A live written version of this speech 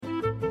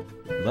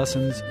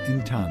Lessons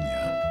in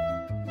Tanya.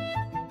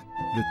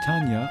 The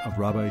Tanya of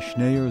Rabbi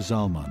Schneur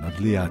Zalman of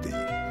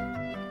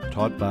Liadi,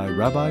 taught by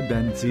Rabbi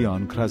Ben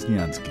Zion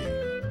Krasniansky.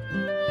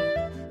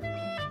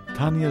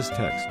 Tanya's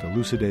text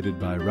elucidated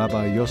by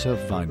Rabbi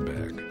Yosef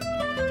Weinberg.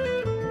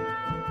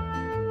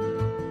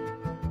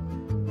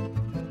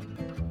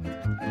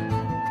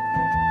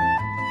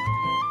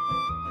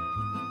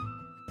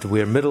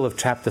 We're middle of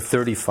chapter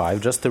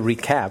 35. Just to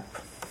recap,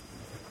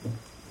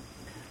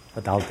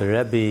 what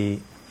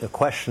the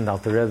question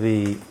Alter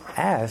Rebbe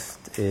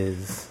asked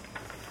is,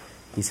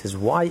 he says,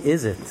 why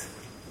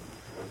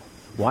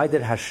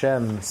did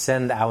Hashem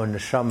send our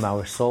neshama,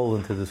 our soul,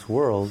 into this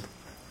world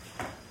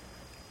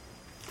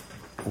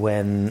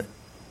when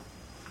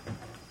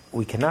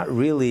we cannot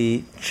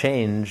really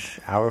change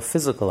our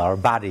physical, our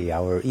body,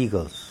 our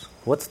egos?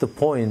 What's the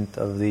point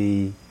of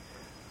the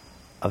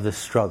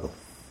struggle?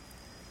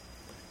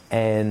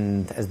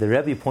 And as the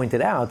Rebbe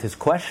pointed out, his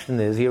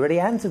question is, he already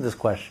answered this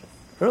question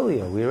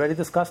earlier. We already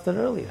discussed it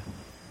earlier.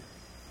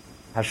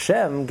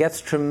 Hashem gets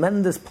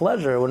tremendous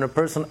pleasure when a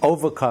person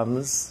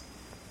overcomes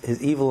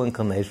his evil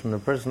inclination, when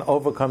a person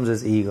overcomes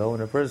his ego, when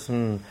a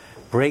person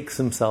breaks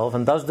himself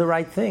and does the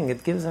right thing.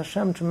 It gives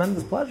Hashem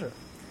tremendous pleasure.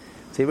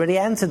 So he already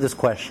answered this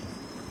question.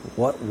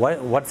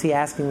 What's he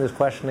asking this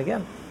question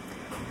again?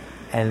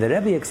 And the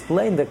Rebbe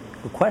explained that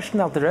the question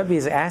that the Rebbe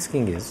is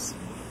asking is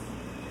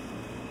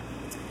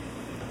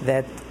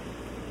that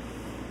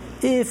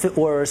if it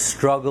were a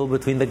struggle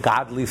between the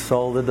godly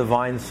soul, the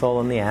divine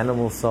soul, and the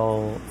animal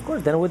soul, of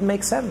course, then it would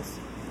make sense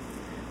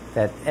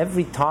that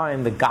every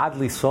time the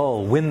godly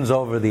soul wins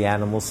over the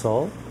animal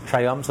soul,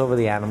 triumphs over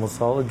the animal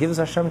soul, it gives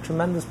Hashem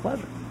tremendous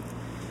pleasure.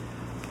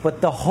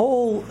 But the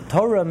whole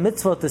Torah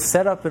mitzvot is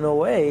set up in a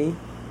way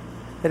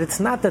that it's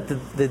not that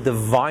the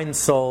divine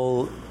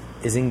soul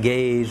is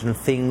engaged in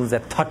things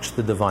that touch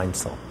the divine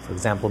soul. For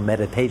example,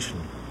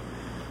 meditation,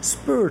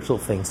 spiritual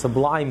things,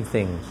 sublime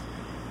things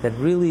that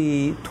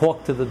really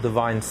talk to the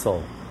divine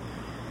soul.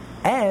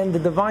 And the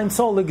divine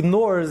soul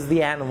ignores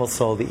the animal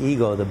soul, the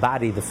ego, the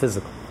body, the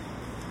physical.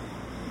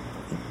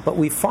 But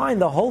we find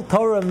the whole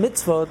Torah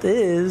mitzvot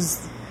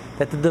is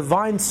that the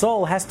divine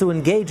soul has to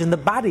engage in the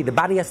body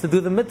has to do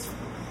the mitzvah.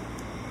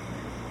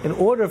 In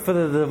order for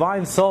the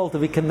divine soul to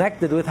be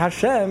connected with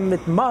Hashem,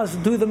 it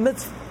must do the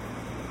mitzvah.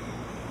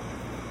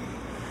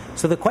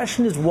 So the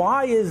question is,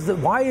 why is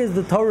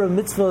the Torah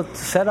mitzvah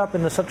set up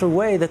in such a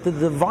way that the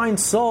divine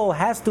soul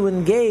has to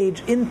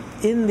engage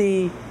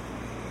the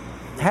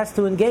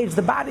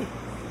body,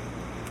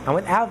 and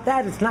without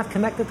that, it's not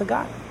connected to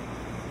God.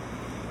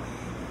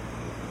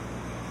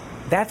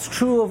 That's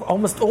true of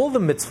almost all the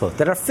mitzvot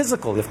that are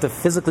physical. You have to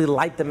physically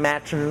light the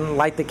match and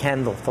light the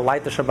candle, to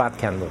light the Shabbat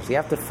candles. You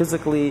have to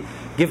physically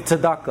give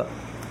tzedakah,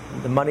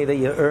 the money that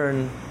you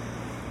earn.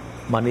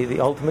 Money, the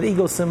ultimate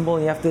ego symbol,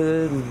 and you have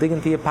to dig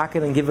into your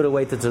pocket and give it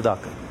away to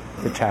tzedakah,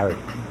 to charity.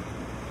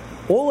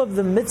 All of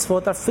the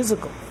mitzvot are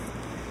physical.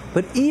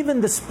 But even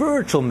the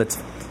spiritual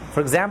mitzvot, for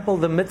example,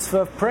 the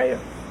mitzvah of prayer.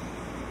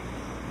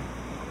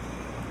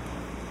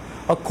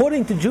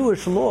 According to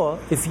Jewish law,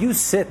 if you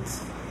sit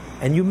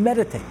and you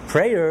meditate,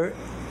 prayer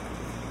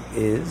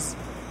is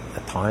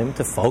a time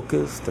to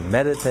focus, to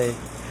meditate,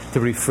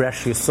 to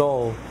refresh your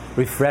soul,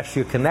 refresh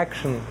your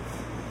connection,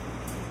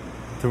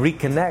 to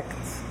reconnect,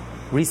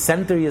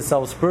 recenter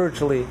yourself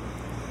spiritually.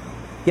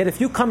 Yet if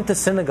you come to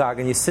synagogue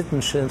and you sit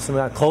in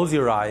synagogue, close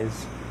your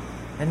eyes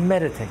and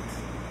meditate,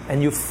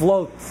 and you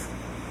float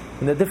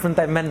in a different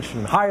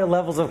dimension, higher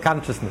levels of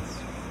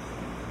consciousness,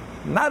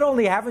 not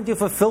only haven't you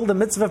fulfilled the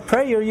mitzvah of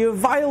prayer, you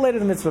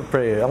violated the mitzvah of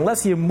prayer.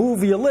 Unless you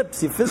move your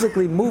lips, you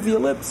physically move your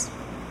lips.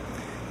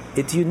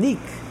 It's unique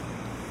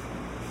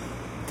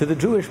to the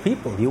Jewish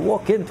people. You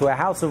walk into a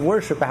house of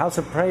worship, a house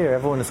of prayer,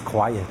 everyone is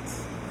quiet.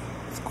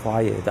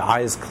 Quiet, the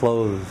eyes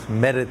closed,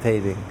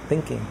 meditating,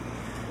 thinking.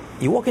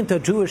 You walk into a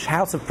Jewish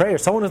house of prayer,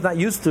 someone who's not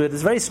used to it,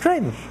 it's very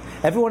strange.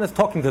 Everyone is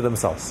talking to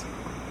themselves.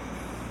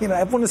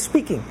 Everyone is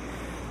speaking.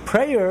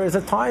 Prayer is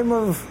a time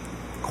of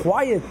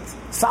quiet,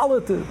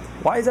 solitude.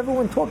 Why is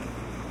everyone talking?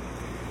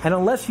 And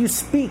unless you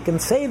speak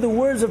and say the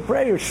words of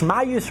prayer,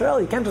 Shema Yisrael,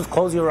 you can't just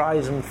close your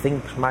eyes and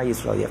think Shema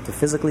Yisrael. You have to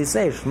physically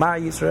say Shema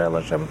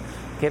Yisrael Hashem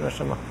Kein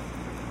Hashem.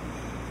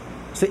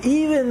 So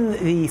even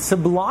the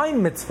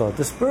sublime mitzvah,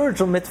 the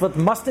spiritual mitzvah,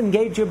 must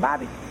engage your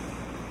body.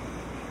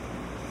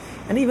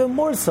 And even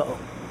more so,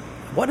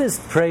 what is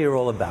prayer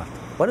all about?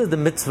 What is the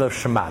mitzvah of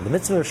Shema? The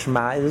mitzvah of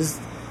Shema is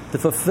to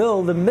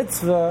fulfill the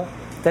mitzvah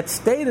that's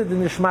stated in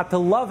the Shema, to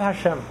love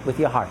Hashem with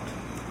your heart.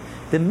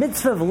 The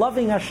mitzvah of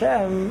loving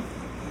Hashem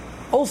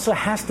also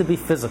has to be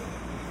physical.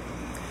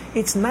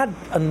 It's not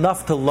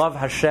enough to love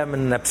Hashem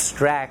in an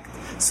abstract,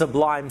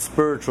 sublime,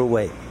 spiritual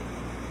way.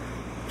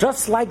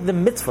 Just like the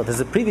mitzvot, as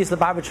the previous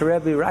Lubavitcher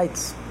Rebbe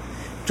writes,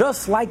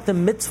 just like the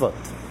mitzvot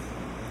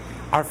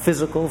are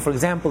physical, for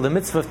example, the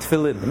mitzvah of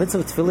tefillin. The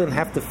mitzvah of tefillin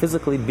have to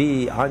physically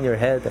be on your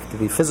head, have to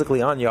be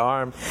physically on your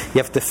arm. You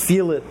have to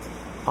feel it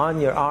on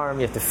your arm,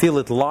 you have to feel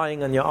it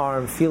lying on your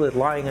arm, feel it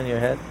lying on your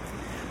head.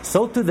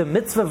 So too the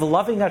mitzvah of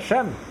loving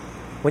Hashem.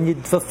 When you're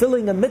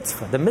fulfilling a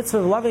mitzvah, the mitzvah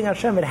of loving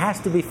Hashem, it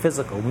has to be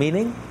physical,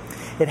 meaning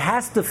It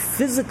has to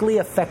physically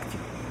affect you.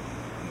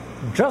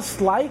 Just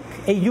like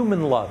a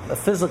human love, a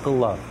physical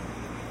love.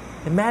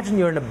 Imagine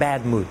you're in a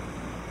bad mood.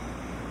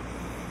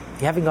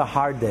 You're having a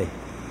hard day.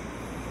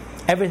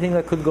 Everything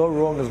that could go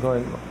wrong is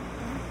going wrong.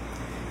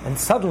 And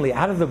suddenly,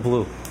 out of the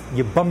blue,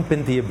 you bump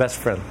into your best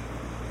friend.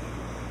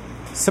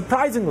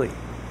 Surprisingly.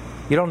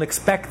 You don't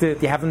expect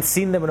it. You haven't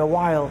seen them in a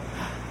while.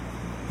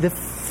 The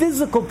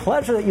physical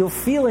pleasure that you'll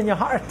feel in your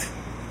heart,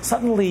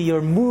 suddenly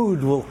your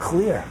mood will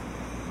clear.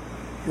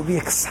 You'll be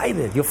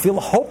excited. You'll feel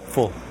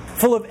hopeful,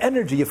 full of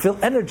energy. You feel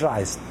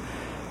energized.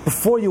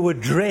 Before you were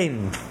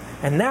drained.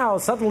 And now,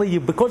 suddenly,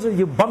 because of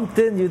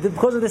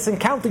this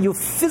encounter, you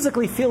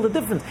physically feel the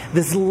difference.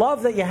 This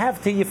love that you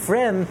have to your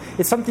friend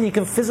is something you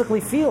can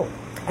physically feel.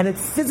 And it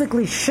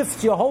physically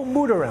shifts your whole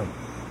mood around.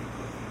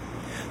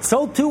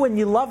 So too, when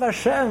you love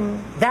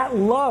Hashem, that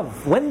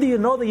love, when do you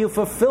know that you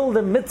fulfill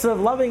the mitzvah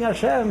of loving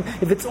Hashem?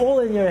 If it's all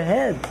in your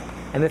head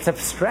and it's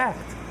abstract,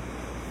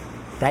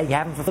 that you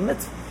haven't fulfilled the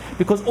mitzvah.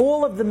 Because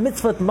all of the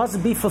mitzvah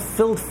must be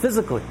fulfilled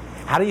physically.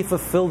 How do you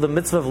fulfill the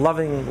mitzvah of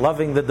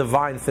loving the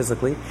divine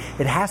physically?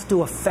 It has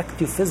to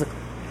affect you physically.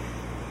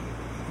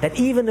 That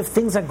even if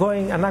things are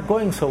not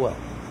going so well,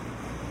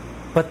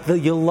 but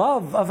your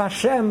love of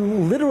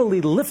Hashem literally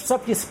lifts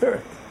up your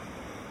spirit.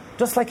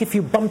 Just like if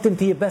you bumped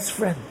into your best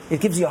friend.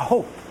 It gives you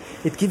hope.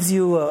 It gives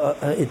you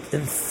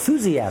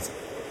enthusiasm.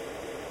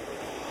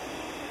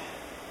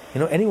 You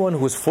know, anyone who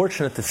was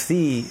fortunate to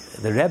see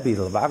the Rebbe,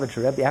 the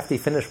Lubavitcher Rebbe, after he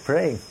finished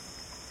praying,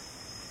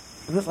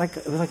 it was like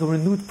a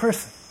renewed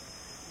person.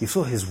 You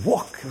saw his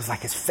walk. It was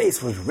like his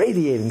face was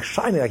radiating,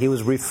 shining, like he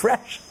was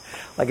refreshed.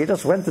 Like he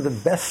just went to the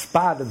best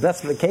spot, the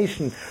best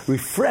vacation,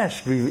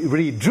 refreshed,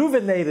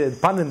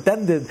 rejuvenated, pun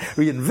intended,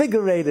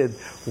 reinvigorated,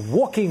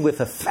 walking with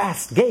a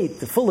fast gait,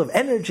 full of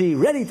energy,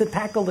 ready to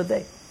tackle the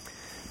day.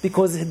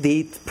 Because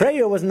the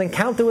prayer was an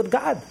encounter with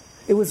God.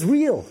 It was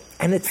real.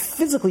 And it's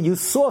physically, you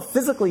saw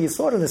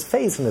it in his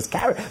face, and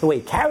the way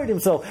he carried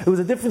himself. It was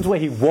a different way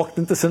he walked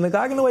into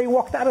synagogue and the way he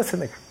walked out of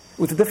synagogue. It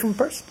was a different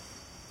person.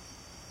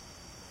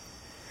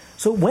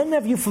 So when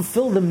have you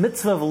fulfilled the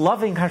mitzvah of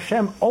loving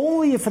Hashem?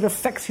 Only if it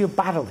affects you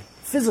bodily,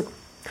 physically.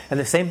 And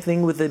the same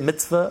thing with the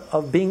mitzvah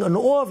of being in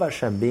awe of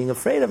Hashem, being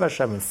afraid of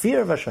Hashem, and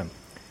fear of Hashem.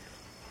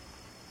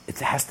 It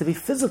has to be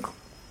physical.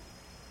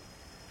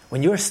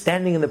 When you're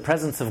standing in the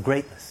presence of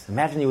greatness,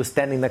 imagine you were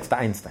standing next to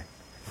Einstein.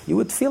 You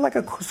would feel like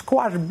a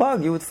squash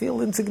bug. You would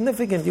feel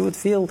insignificant. You would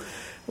feel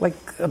like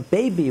a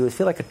baby. You would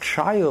feel like a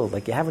child,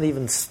 like you haven't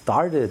even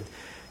started.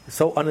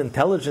 So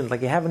unintelligent,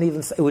 like you haven't even...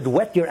 It would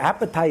whet your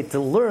appetite to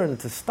learn,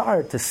 to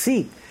start, to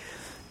seek.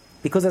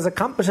 Because as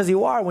accomplished as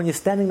you are, when you're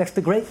standing next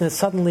to greatness,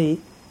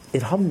 suddenly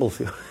it humbles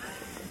you.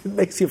 It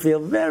makes you feel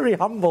very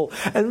humble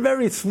and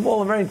very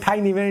small and very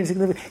tiny, very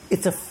insignificant.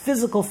 It's a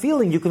physical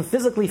feeling. You can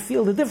physically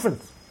feel the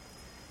difference.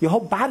 Your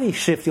whole body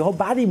shifts, your whole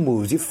body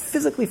moves. You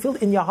physically feel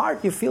it in your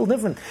heart, you feel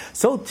different.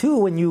 So too,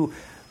 when you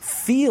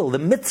feel the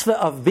mitzvah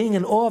of being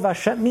in awe of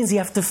Hashem, means you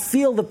have to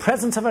feel the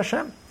presence of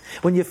Hashem.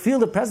 When you feel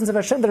the presence of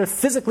Hashem, that it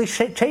physically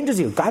changes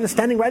you. God is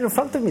standing right in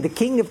front of me. The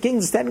King of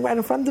Kings is standing right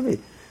in front of me.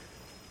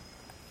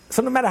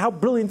 So no matter how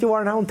brilliant you are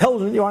and how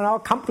intelligent you are and how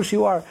accomplished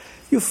you are,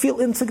 you feel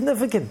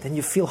insignificant and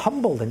you feel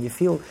humbled and you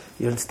feel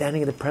you're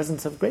standing in the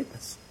presence of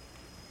greatness.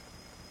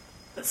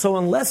 So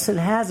unless it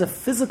has a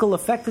physical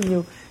effect on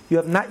you, you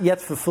have not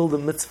yet fulfilled the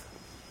mitzvah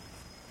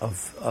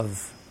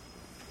of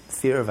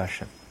fear of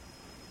Hashem.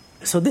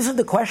 So this is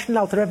the question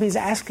Alter Rebbe is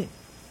asking.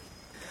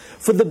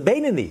 For the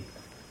Beinoni,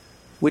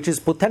 which is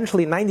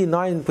potentially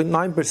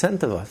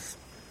 99.9% of us,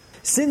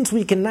 since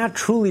we cannot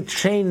truly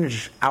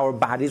change our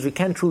bodies, we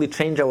can't truly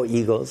change our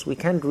egos, we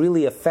can't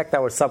really affect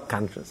our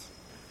subconscious,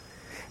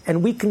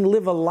 and we can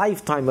live a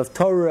lifetime of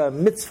Torah,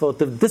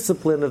 mitzvot, of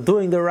discipline, of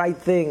doing the right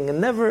thing,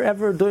 and never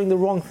ever doing the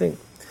wrong thing,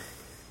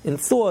 in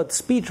thought,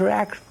 speech, or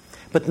action.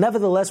 But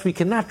nevertheless, we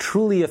cannot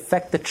truly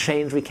affect the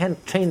change. We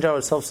can't change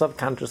ourselves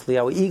subconsciously.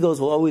 Our egos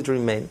will always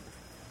remain.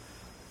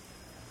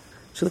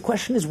 So the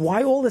question is,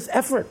 why all this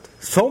effort?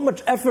 So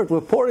much effort.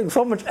 We're pouring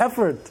so much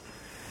effort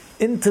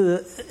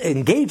into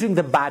engaging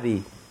the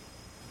body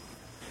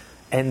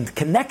and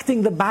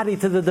connecting the body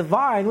to the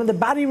divine when the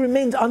body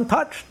remains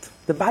untouched.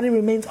 The body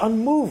remains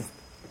unmoved.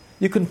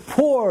 You can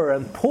pour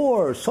and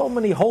pour so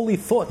many holy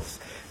thoughts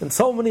and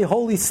so many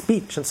holy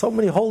speech and so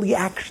many holy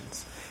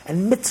actions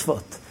and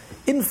mitzvot,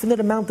 infinite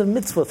amount of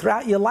mitzvot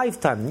throughout your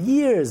lifetime,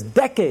 years,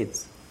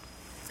 decades.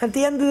 At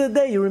the end of the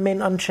day, you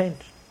remain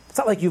unchanged. It's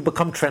not like you've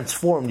become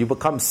transformed, you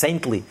become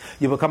saintly,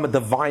 you become a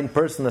divine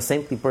person, a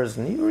saintly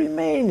person. You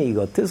remain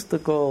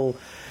egotistical.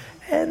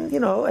 And,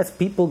 as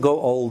people go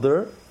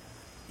older,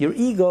 your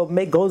ego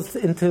goes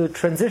into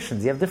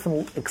transitions. You have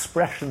different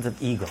expressions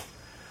of ego.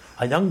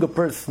 A younger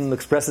person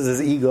expresses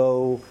his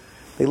ego.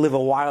 They live a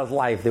wild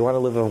life. They want to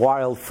live a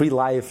wild, free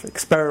life,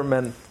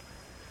 experiment.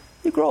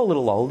 You grow a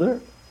little older.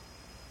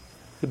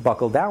 You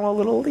buckle down a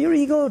little. Your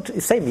ego,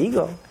 same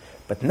ego.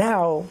 But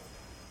now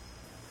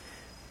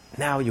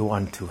you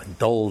want to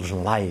indulge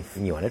in life,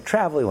 and you want to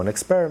travel, you want to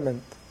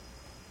experiment.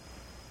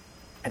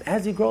 And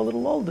as you grow a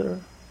little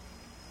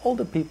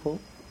older people,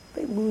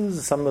 they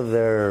lose some of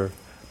their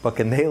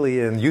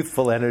bacchanalian,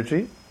 youthful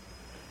energy.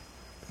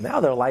 Now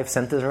their life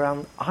centers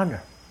around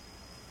honor.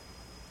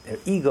 Their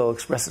ego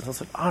expresses themselves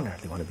with honor.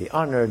 They want to be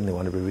honored, and they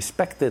want to be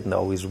respected, and they're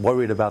always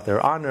worried about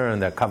their honor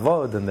and their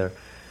kavod and their...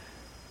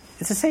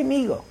 It's the same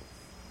ego.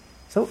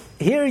 So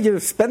here you're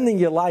spending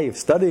your life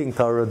studying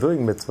Torah,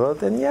 doing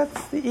mitzvot, and yet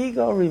the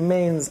ego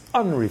remains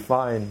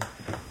unrefined,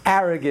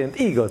 arrogant,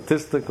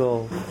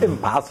 egotistical,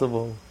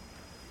 impossible.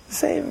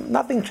 Same,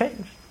 nothing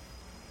changed.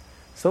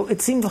 So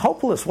it seems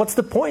hopeless. What's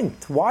the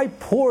point? Why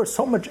pour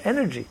so much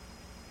energy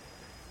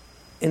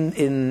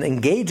in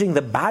engaging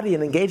the body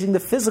and engaging the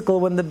physical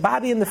when the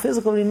body and the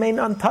physical remain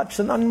untouched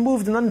and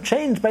unmoved and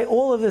unchanged by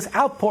all of this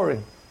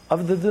outpouring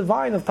of the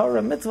divine, of Torah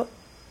and mitzvah?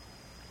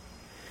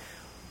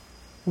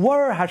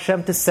 Were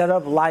Hashem to set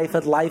up life,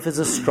 that life is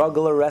a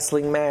struggle, a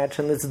wrestling match,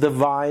 and it's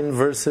divine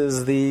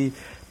versus the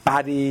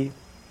body,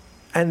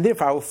 and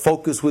therefore our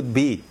focus would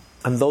be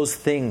on those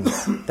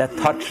things that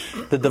touch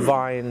the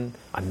divine,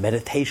 on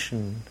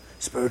meditation,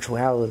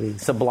 spirituality,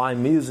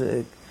 sublime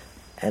music,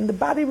 and the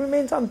body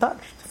remains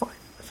untouched. Fine.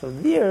 So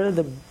there,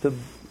 the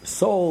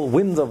soul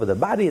wins over the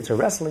body, it's a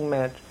wrestling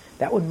match.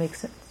 That would make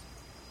sense.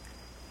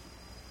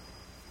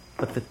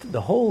 But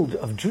the whole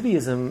of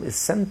Judaism is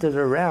centered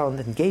around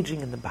engaging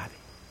in the body.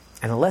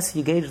 And unless you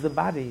engage the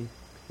body,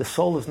 the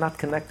soul is not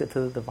connected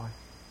to the divine.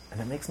 And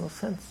that makes no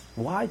sense.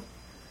 Why?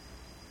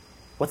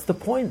 What's the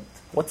point?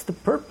 What's the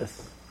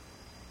purpose?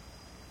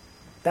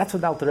 That's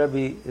what Alter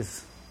Rebbe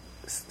is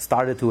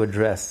started to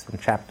address in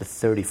chapter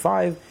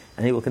 35,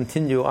 and he will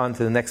continue on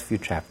to the next few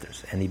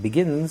chapters. And he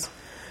begins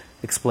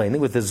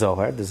explaining with the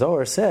Zohar. The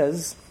Zohar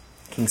says,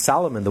 King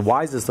Solomon, the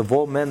wisest of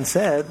all men,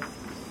 said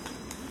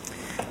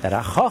that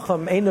a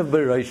chacham einav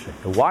b'rosheh,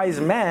 the wise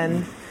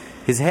man,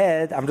 his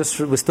head, we're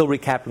still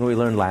recapping what we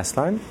learned last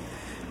time,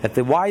 that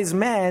the wise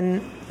man,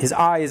 his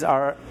eyes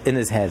are in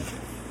his head.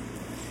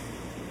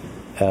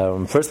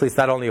 Firstly, it's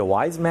not only a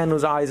wise man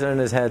whose eyes are in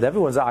his head,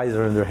 everyone's eyes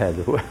are in their head.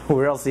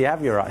 Where else do you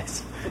have your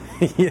eyes?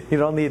 you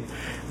don't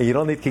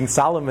need King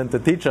Solomon to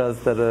teach us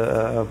that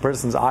a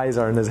person's eyes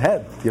are in his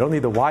head. You don't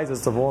need the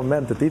wisest of all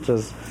men to teach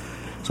us.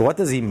 So what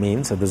does he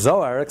mean? So the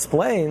Zohar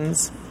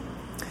explains,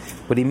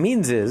 what he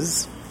means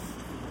is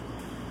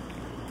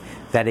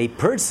that a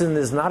person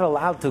is not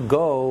allowed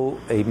to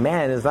a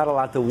man is not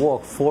allowed to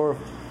walk 4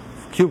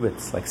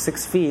 cubits, like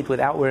 6 feet,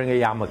 without wearing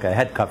a yarmulke, a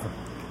head covering.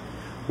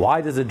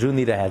 Why does a Jew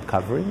need a head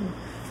covering?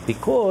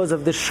 Because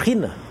of the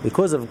Shekhinah,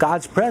 because of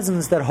God's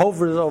presence that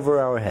hovers over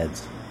our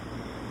heads.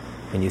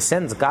 When you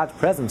sense God's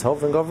presence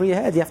hovering over your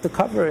head, you have to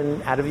cover,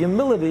 and out of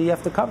humility, you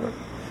have to cover.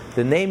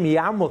 The name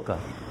Yarmulke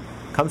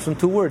comes from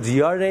 2 words,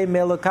 Yarei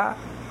Melokah.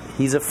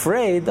 He's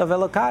afraid of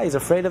Elokah, he's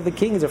afraid of the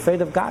king, he's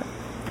afraid of God.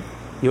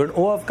 You're in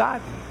awe of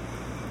God.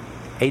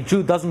 A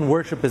Jew doesn't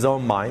worship his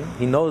own mind.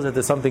 He knows that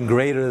there's something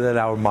greater than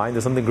our mind,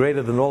 there's something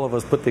greater than all of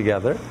us put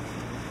together.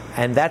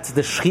 And that's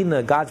the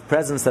Shekhinah, God's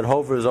presence that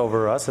hovers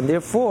over us, and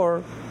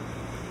therefore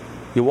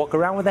you walk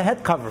around with a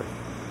head covering.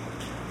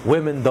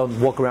 Women don't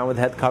walk around with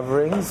head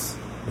coverings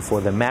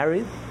before they're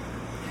married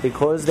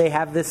because they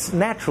have this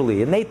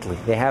naturally, innately.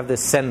 They have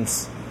this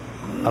sense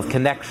of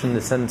connection,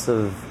 the sense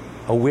of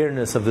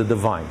awareness of the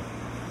divine.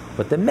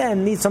 But the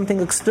men need something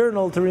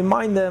external to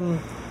remind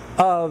them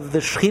of the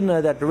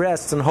Shekhinah that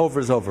rests and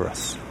hovers over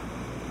us.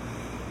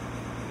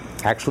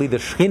 Actually, the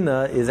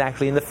Shekhinah is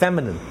actually in the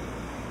feminine.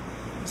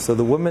 So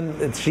the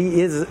woman, she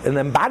is an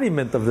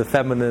embodiment of the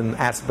feminine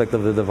aspect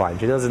of the divine.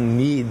 She doesn't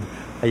need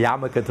a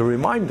yarmulke to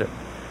remind her.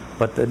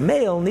 But the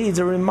male needs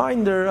a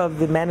reminder of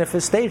the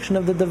manifestation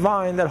of the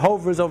divine that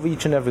hovers over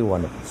each and every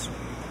one of us.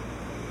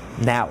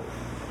 Now,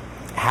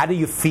 how do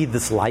you feed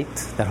this light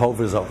that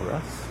hovers over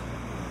us?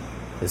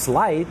 This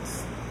light,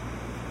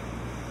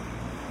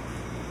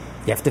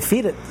 you have to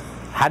feed it.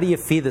 How do you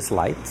feed this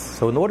light?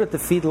 So in order to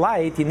feed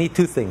light, you need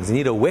 2 things. You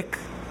need a wick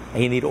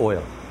and you need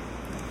oil.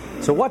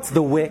 So what's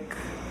the wick?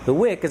 The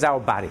wick is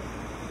our body.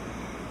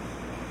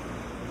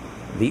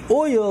 The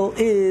oil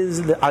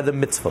are the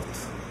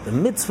mitzvot. The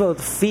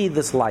mitzvot feed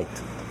this light.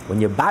 When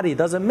your body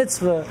does a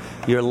mitzvah,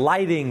 you're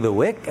lighting the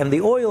wick, and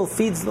the oil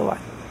feeds the light.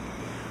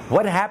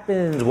 What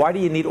happens? Why do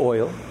you need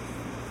oil?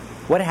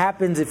 What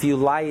happens if you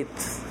light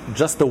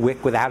just the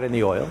wick without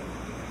any oil?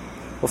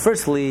 Well,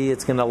 firstly,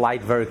 it's going to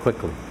light very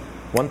quickly.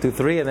 1, 2,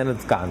 3, and then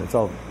it's gone. It's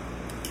over.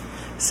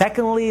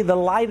 Secondly, the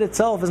light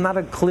itself is not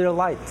a clear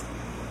light.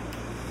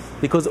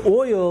 Because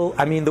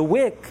the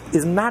wick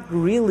is not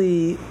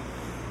really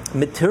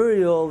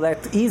material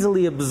that's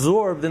easily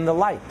absorbed in the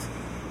light.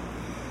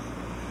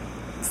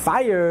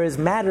 Fire is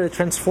matter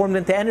transformed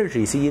into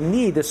energy. So you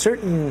need a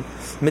certain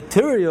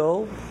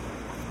material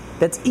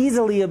that's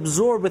easily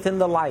absorbed within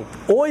the light.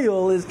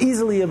 Oil is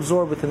easily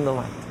absorbed within the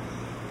light.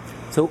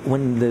 So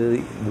when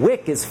the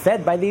wick is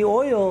fed by the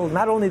oil,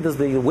 not only does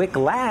the wick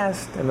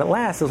last, and it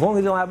lasts as long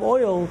as you don't have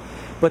oil,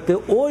 but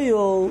the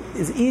oil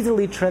is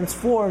easily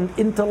transformed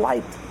into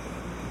light.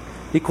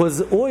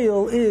 Because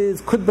oil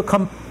could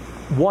become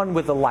one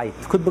with the light,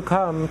 could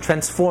become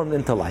transformed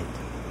into light.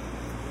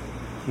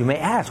 You may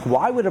ask,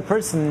 why would a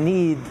person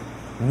need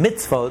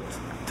mitzvot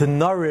to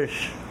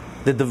nourish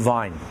the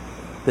divine?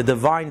 the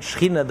divine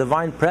Shekhinah,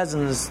 divine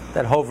presence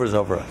that hovers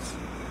over us.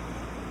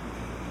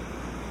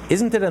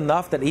 Isn't it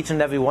enough that each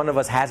and every one of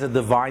us has a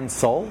divine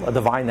soul, a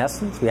divine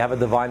essence? We have a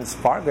divine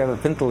spark, we have a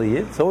Pintel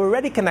Yid, so we're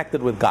already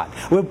connected with God.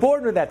 We're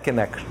born with that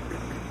connection.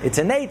 It's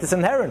innate, it's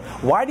inherent.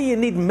 Why do you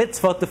need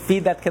mitzvah to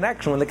feed that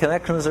connection when the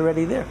connection is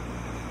already there?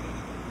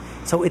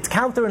 So it's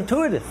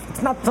counterintuitive.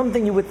 It's not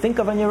something you would think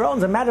of on your own.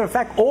 As a matter of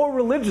fact, all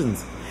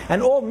religions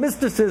and all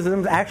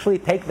mysticisms actually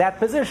take that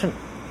position.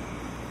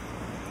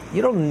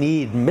 You don't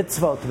need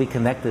mitzvah to be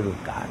connected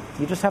with God.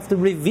 You just have to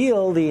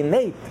reveal the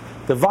innate,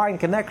 divine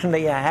connection that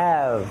you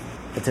have.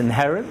 It's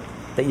inherent,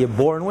 that you're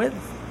born with,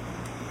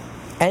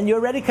 and you're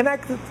already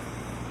connected.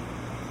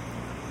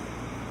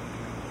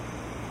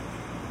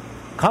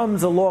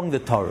 Comes along the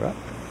Torah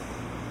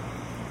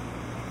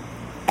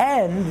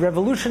and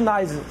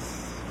revolutionizes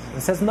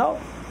and says,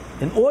 no,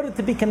 in order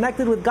to be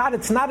connected with God,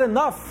 it's not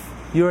enough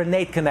your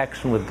innate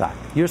connection with God.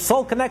 Your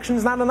soul connection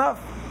is not enough.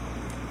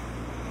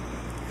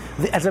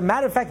 As a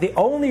matter of fact, the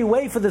only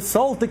way for the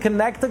soul to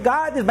connect to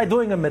God is by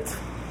doing a mitzvah.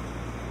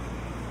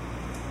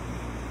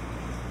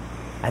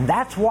 And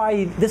that's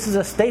why this is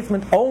a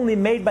statement only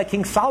made by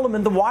King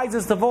Solomon, the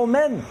wisest of all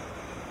men.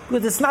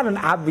 Because it's not an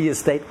obvious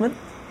statement.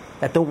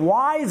 That the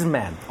wise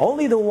man,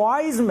 only the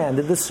wise man,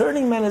 the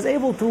discerning man, is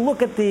able to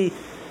look at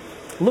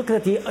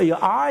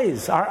your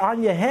eyes are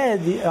on your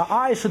head. Your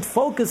eyes should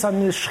focus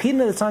on the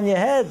Shekhinah that's on your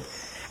head.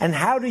 And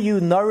how do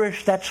you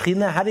nourish that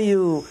Shekhinah? How do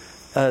you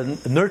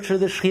nurture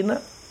the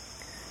Shekhinah?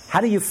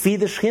 How do you feed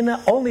the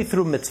Shekhinah? Only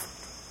through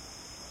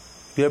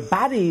mitzvah. Your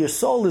body, your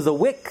soul is a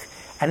wick,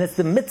 and it's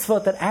the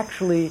mitzvah that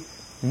actually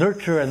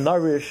nurture and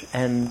nourish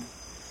and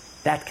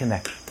that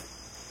connection.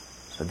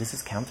 So this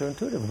is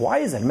counterintuitive. Why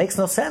is that? It makes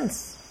no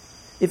sense.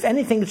 If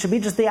anything, it should be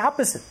just the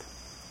opposite.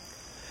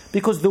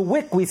 Because the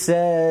wick, we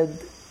said,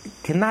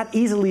 cannot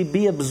easily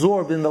be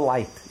absorbed in the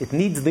light. It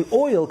needs the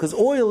oil, because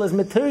oil is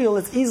material,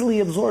 it's easily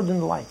absorbed in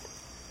the light.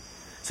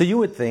 So you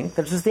would think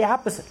that's just the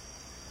opposite.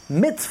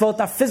 Mitzvot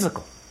are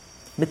physical,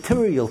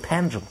 material,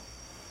 tangible.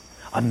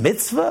 A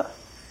mitzvah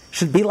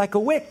should be like a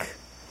wick.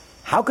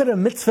 How could a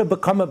mitzvah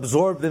become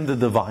absorbed in the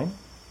divine?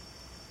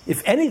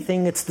 If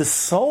anything, it's the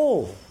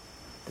soul.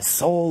 The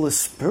soul is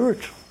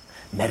spiritual.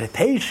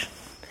 Meditation,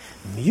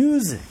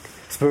 music,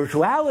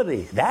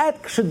 spirituality,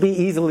 that should be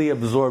easily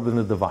absorbed in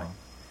the divine.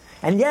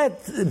 And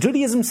yet,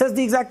 Judaism says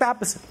the exact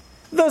opposite.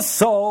 The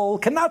soul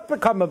cannot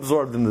become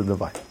absorbed in the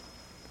divine.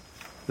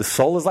 The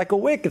soul is like a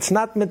wick. It's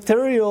not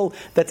material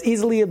that's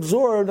easily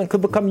absorbed and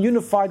could become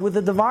unified with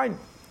the divine.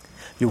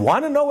 You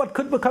want to know what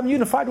could become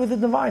unified with the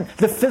divine?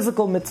 The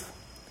physical mitzvah.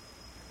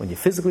 When you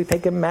physically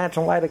take a match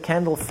and light a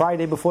candle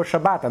Friday before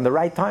Shabbat on the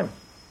right time.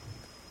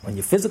 When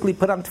you physically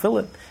put on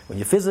tefillin. When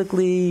you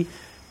physically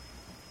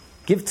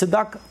give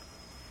tzedakah.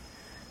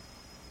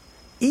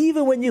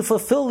 Even when you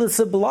fulfill the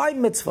sublime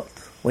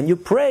mitzvot, when you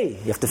pray,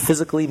 you have to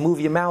physically move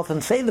your mouth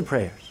and say the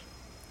prayers.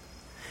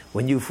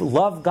 When you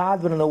love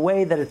God, but in a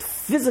way that it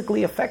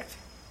physically affects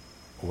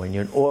you. When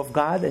you're in awe of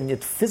God and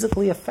it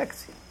physically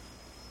affects you.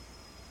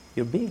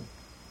 Your being.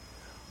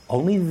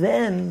 Only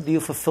then do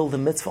you fulfill the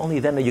mitzvah. Only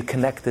then are you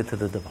connected to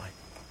the divine.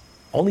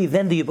 Only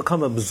then do you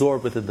become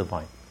absorbed with the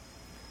divine.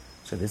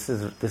 So this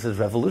is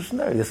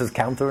revolutionary. This is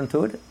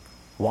counterintuitive.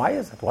 Why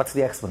is it? What's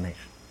the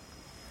explanation?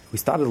 We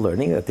started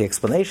learning that the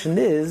explanation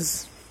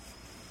is,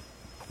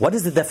 what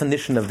is the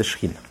definition of the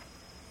Shekhinah?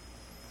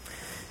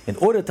 In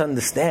order to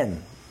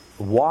understand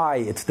why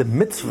it's the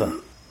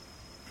mitzvah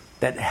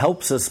that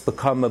helps us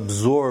become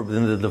absorbed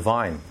in the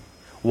divine,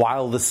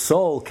 while the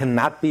soul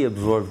cannot be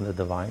absorbed in the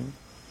divine,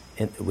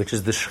 which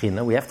is the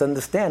Shekhinah, we have to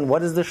understand,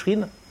 what is the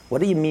Shekhinah?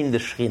 What do you mean the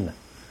Shekhinah?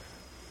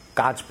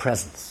 God's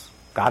presence.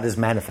 God is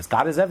manifest.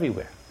 God is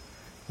everywhere.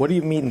 What do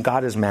you mean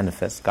God is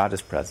manifest? God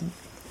is present.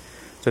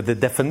 So the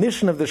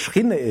definition of the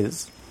Shekhinah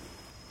is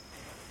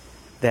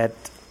that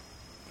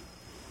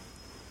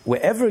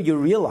wherever you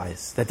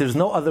realize that there's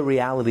no other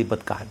reality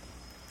but God.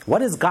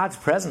 What is God's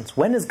presence?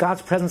 When is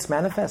God's presence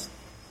manifest?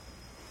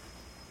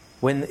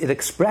 When it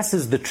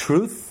expresses the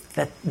truth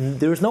that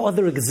there is no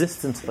other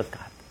existence but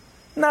God.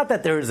 Not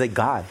that there is a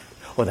God,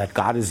 or that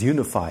God is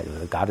unified, or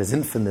that God is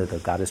infinite, or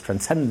God is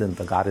transcendent,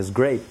 or God is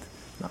great.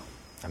 No.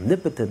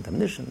 Omnipotent,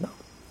 omniscient, no.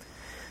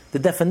 The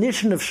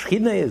definition of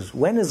Shekhinah is,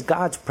 when is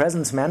God's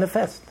presence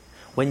manifest?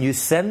 When you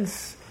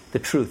sense the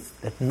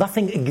truth, that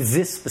nothing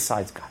exists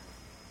besides God.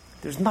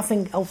 There's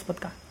nothing else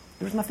but God.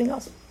 There's nothing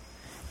else.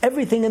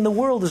 Everything in the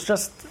world is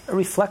just a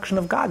reflection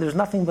of God. There's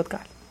nothing but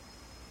God.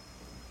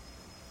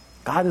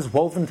 God is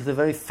woven to the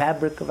very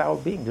fabric of our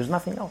being. There's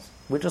nothing else.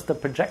 We're just a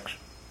projection.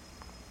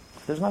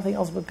 There's nothing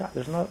else but God.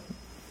 There's no.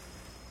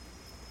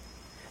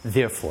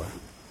 Therefore,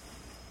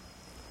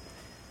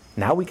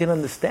 now we can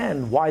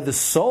understand why the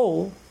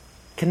soul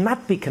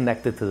cannot be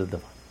connected to the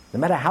divine. No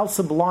matter how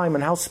sublime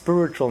and how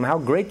spiritual and how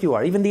great you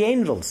are, even the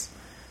angels,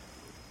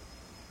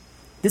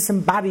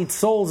 disembodied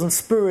souls and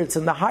spirits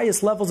in the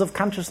highest levels of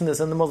consciousness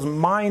and the most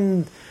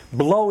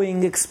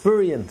mind-blowing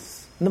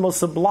experience, and the most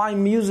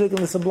sublime music and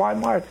the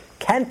sublime art,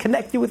 can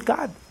connect you with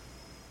God.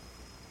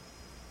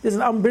 There's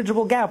an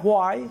unbridgeable gap.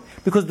 Why?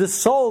 Because the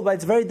soul, by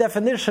its very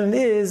definition,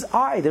 is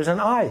I. There's an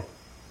I.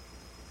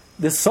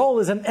 The soul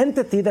is an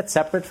entity that's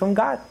separate from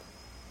God.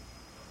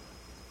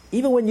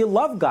 Even when you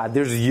love God,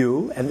 there's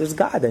you and there's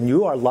God, and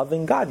you are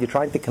loving God. You're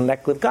trying to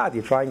connect with God.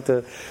 You're trying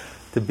to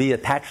be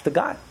attached to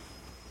God.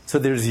 So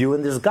there's you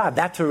and there's God.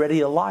 That's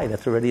already a lie.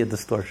 That's already a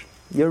distortion.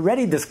 You're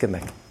already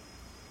disconnected.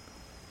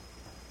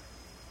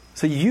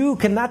 So you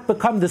cannot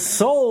become, the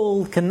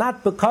soul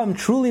cannot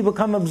truly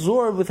become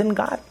absorbed within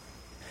God.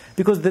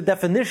 Because the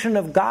definition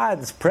of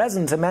God's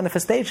presence and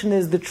manifestation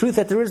is the truth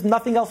that there is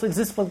nothing else that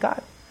exists but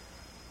God.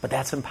 But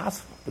that's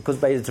impossible. Because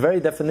by its very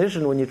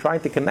definition, when you're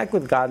trying to connect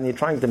with God and you're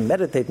trying to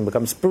meditate and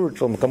become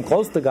spiritual and become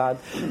close to God,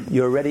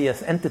 you're already an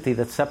entity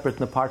that's separate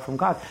and apart from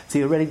God. So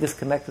you're already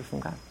disconnected from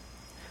God.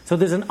 So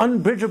there's an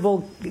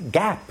unbridgeable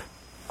gap,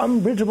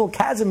 unbridgeable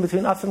chasm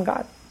between us and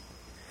God.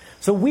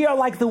 So we are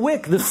like the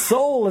wick, the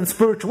soul and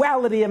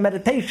spirituality and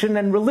meditation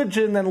and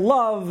religion and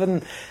love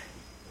and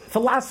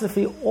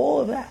philosophy,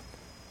 all of that.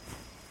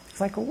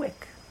 It's like a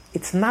wick.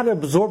 It's not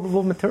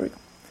absorbable material.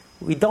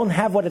 We don't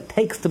have what it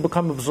takes to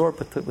become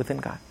absorbed within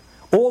God.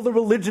 All the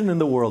religion in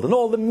the world and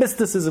all the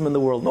mysticism in the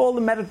world and all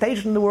the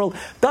meditation in the world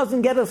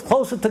doesn't get us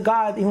closer to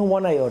God even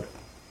one iota.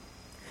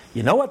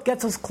 You know what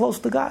gets us close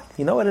to God?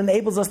 You know what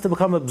enables us to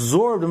become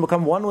absorbed and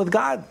become one with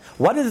God?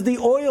 What is the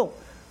oil?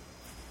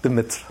 The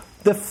mitzvah.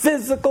 The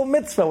physical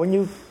mitzvah. When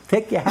you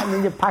take your hand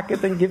in your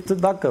pocket and give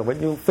tzedakah.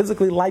 When you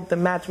physically light the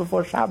match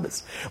before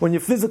Shabbos. When you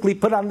physically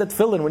put on the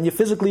tefillin. When you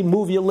physically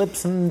move your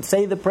lips and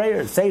say the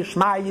prayers. Say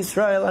Shema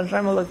Yisrael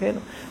Hashem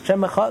Elokeinu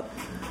Hashem Echad.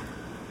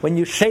 When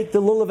you shake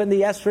the lulav and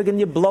the esrog and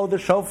you blow the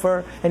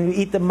shofar and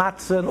you eat the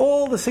matzah and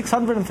all the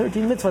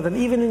 613 mitzvahs. And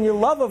even in your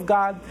love of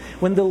God,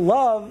 when the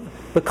love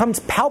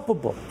becomes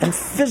palpable and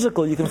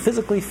physical, you can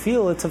physically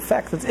feel its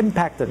effect, its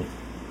impact on you.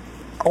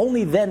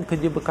 Only then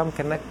could you become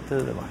connected to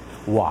the divine.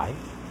 Why?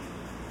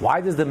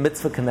 Why does the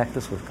mitzvah connect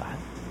us with God?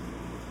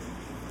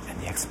 And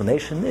the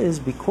explanation is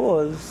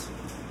because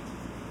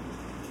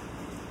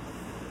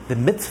the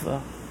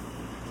mitzvah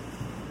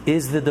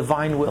is the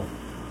divine will.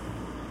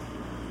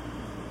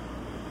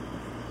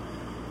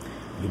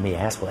 You may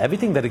ask, well,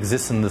 everything that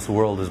exists in this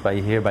world is by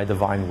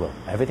divine will.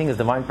 Everything is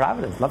divine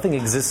providence. Nothing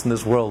exists in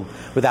this world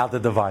without the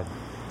divine.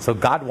 So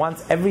God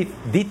wants every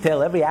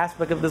detail, every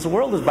aspect of this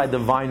world is by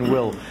divine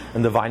will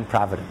and divine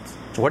providence.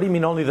 So what do you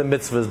mean only the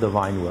mitzvah is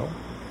divine will?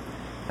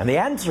 And the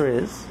answer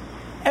is,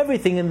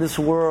 everything in this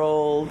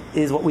world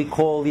is what we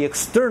call the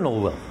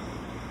external will.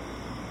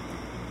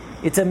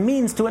 It's a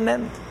means to an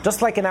end,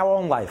 just like in our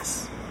own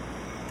lives.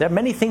 There are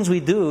many things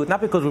we do,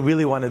 not because we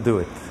really want to do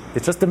it.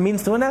 It's just a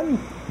means to an end.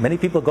 Many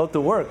people go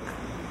to work,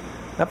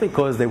 not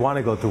because they want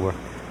to go to work.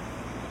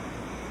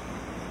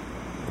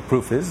 The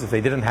proof is, if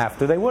they didn't have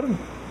to, they wouldn't.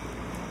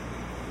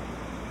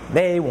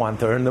 They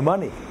want to earn the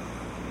money,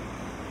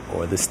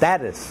 or the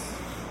status.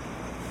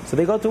 So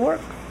they go to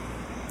work.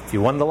 If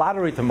you won the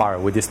lottery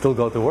tomorrow, would you still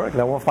go to work?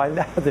 Then we'll find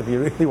out if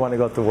you really want to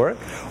go to work.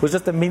 It was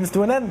just a means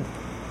to an end.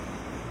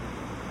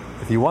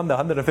 If you won the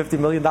 $150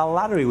 million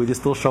lottery, would you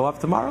still show up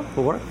tomorrow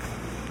for work?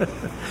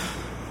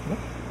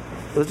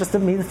 It was just a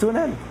means to an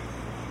end.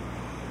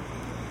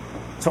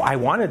 So I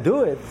want to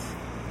do it,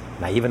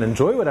 and I even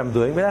enjoy what I'm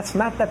doing, but that's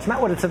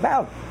not what it's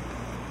about.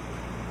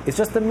 It's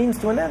just a means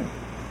to an end.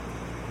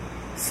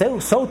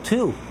 So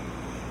too,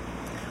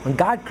 when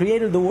God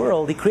created the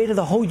world, He created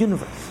the whole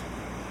universe.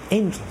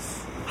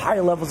 Angels,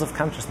 higher levels of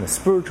consciousness,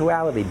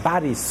 spirituality,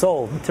 body,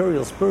 soul,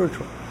 material,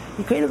 spiritual.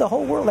 He created the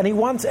whole world, and He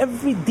wants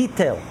every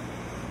detail.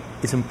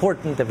 It's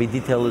important, every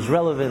detail is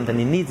relevant, and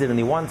He needs it, and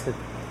He wants it,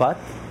 but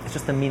it's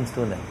just a means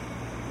to an end.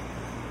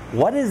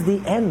 What is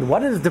the end?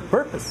 What is the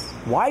purpose?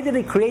 Why did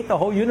He create the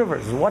whole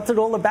universe? What's it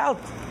all about?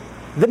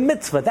 The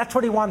mitzvah, that's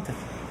what He wanted.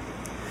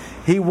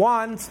 He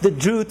wants the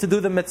Jew to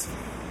do the mitzvah.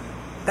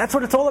 That's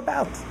what it's all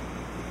about.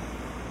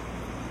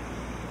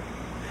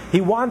 He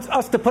wants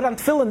us to put on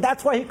tefillin.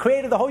 That's why He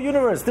created the whole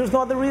universe. There's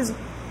no other reason.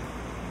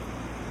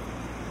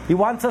 He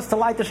wants us to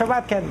light the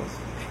Shabbat candles.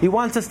 He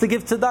wants us to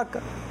give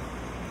tzedakah.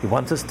 He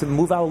wants us to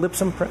move our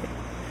lips and pray.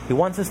 He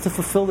wants us to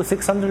fulfill the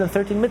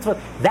 613 mitzvot.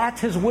 That's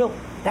His will.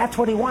 That's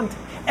what He wants.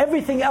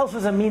 Everything else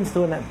is a means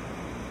to an end.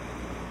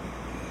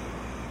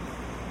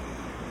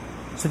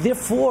 So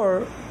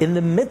therefore, in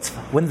the mitzvah,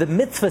 when the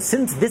mitzvah,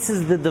 since this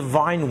is the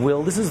divine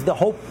will, this is the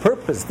whole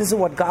purpose, this is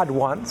what God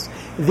wants,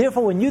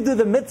 therefore when you do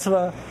the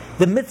mitzvah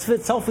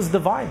itself is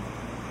divine.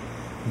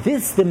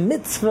 The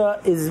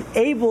mitzvah is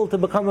able to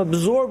become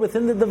absorbed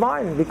within the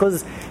divine,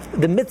 because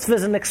the mitzvah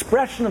is an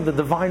expression of the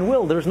divine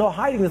will. There's no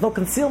hiding, there's no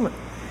concealment.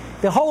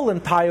 The whole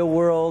entire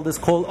world is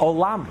called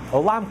olam.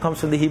 Olam comes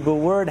from the Hebrew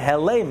word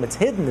helem. It's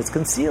hidden, it's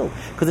concealed,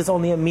 because it's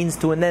only a means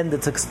to an end,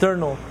 it's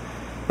external.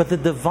 But the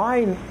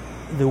divine,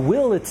 the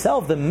will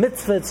itself, the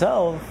mitzvah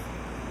itself,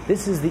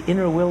 this is the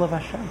inner will of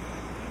Hashem.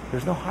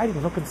 There's no hiding,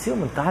 there's no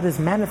concealment. God is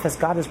manifest,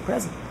 God is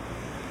present.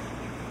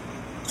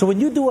 So when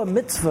you do a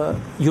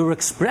mitzvah, you're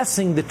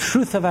expressing the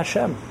truth of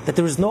Hashem, that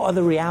there is no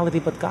other reality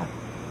but God.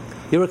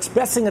 You're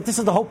expressing that this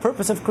is the whole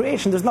purpose of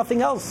creation. There's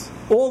nothing else.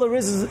 All there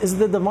is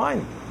the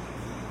divine.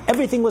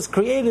 Everything was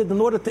created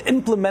in order to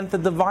implement the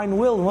divine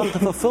will, in order to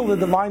fulfill the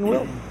divine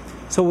will.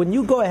 So when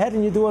you go ahead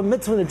and you do a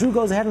mitzvah, the Jew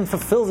goes ahead and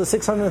fulfills the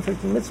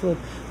 613 mitzvah,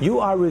 you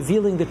are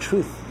revealing the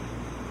truth.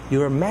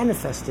 You are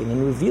manifesting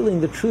and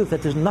revealing the truth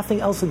that there's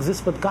nothing else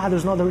exists but God.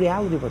 There's no other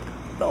reality but God.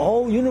 The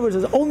whole universe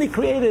is only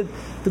created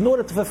in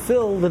order to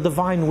fulfill the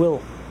divine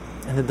will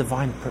and the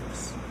divine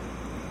purpose.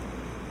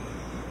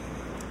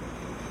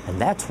 And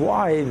that's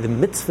why the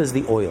mitzvah is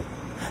the oil.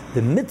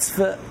 The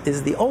mitzvah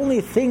is the only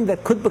thing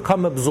that could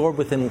become absorbed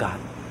within God.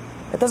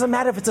 It doesn't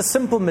matter if it's a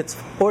simple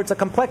mitzvah or it's a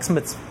complex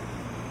mitzvah.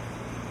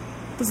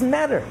 It doesn't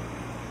matter.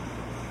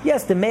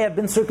 Yes, there may have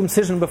been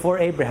circumcision before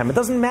Abraham. It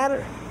doesn't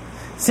matter.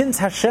 Since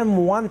Hashem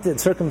wanted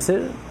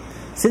circumcision,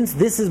 since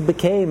this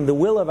became the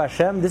will of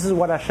Hashem, this is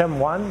what Hashem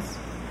wants,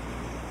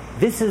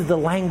 this is the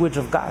language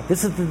of God.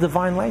 This is the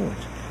divine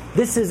language.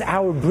 This is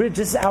our bridge.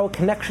 This is our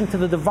connection to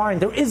the divine.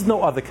 There is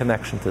no other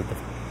connection to the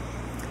divine.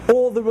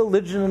 All the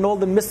religion and all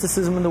the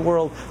mysticism in the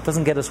world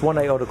doesn't get us one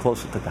iota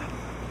closer to God.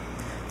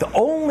 The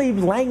only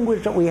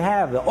language that we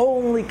have, the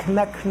only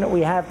connection that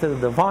we have to the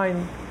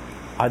divine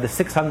are the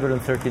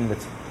 613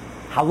 mitzvahs.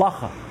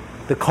 Halacha,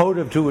 the code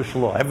of Jewish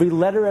law. Every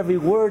letter, every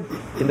word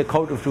in the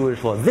code of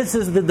Jewish law. This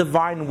is the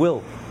divine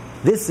will.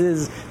 This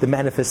is the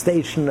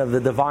manifestation of the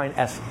divine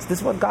essence. This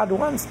is what God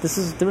wants.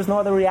 There is no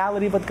other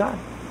reality but God.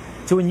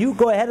 So when you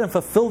go ahead and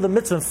fulfill the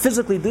mitzvah and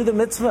physically do the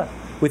mitzvah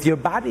with your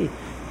body,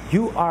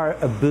 you are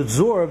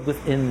absorbed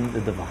within the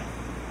divine.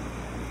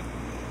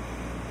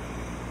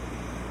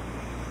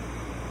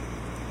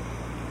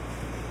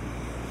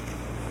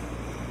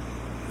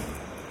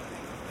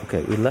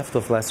 Okay, we left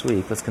off last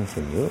week. Let's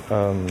continue.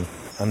 On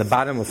the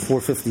bottom of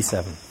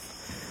 457.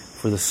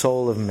 For the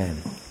soul of man.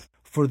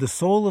 For the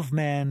soul of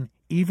man,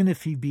 even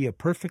if he be a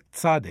perfect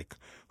tzaddik,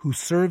 who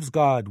serves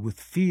God with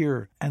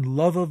fear and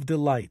love of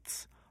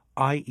delights,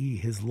 i.e.,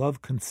 his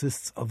love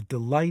consists of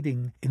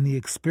delighting in the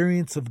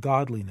experience of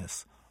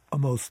godliness, a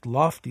most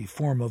lofty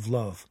form of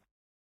love,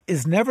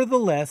 is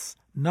nevertheless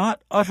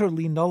not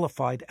utterly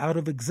nullified out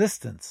of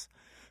existence,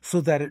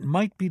 so that it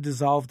might be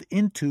dissolved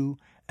into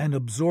and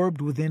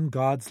absorbed within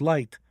God's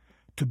light,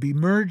 to be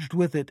merged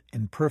with it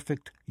in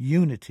perfect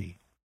unity.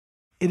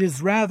 It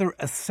is rather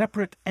a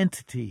separate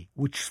entity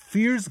which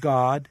fears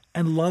God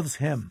and loves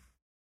Him.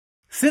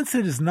 Since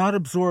it is not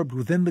absorbed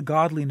within the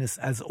godliness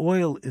as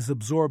oil is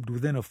absorbed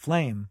within a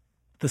flame,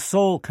 the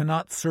soul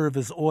cannot serve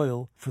as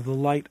oil for the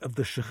light of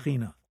the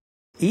Shekhinah.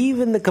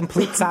 Even the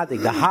complete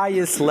tzaddik, the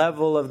highest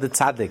level of the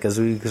tzaddik,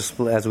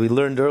 as we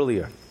learned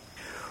earlier,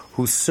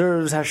 who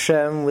serves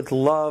Hashem with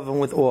love and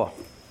with awe,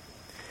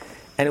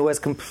 and who has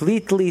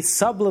completely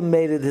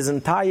sublimated his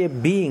entire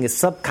being, his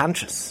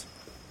subconscious,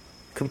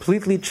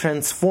 completely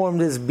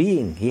transformed his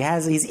being.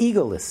 He's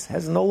egoless,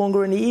 has no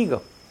longer any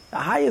ego, the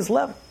highest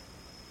level.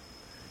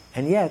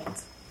 And yet,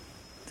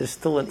 there's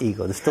still an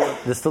ego, there's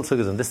still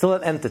tzugizm, there's still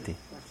an entity.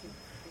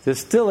 There's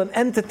still an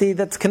entity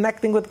that's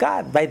connecting with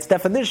God. By its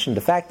definition,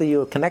 the fact that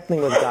you're connecting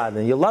with God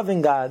and you're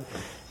loving God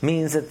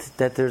means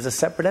that there's a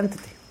separate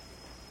entity.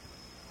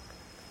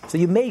 So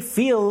you may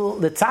feel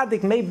the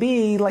tzaddik may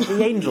be like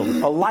the angel,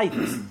 a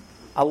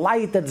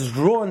light that's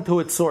drawn to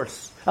its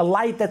source, a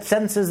light that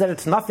senses that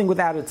it's nothing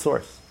without its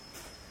source.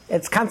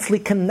 It's constantly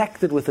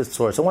connected with its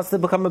source. It wants to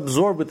become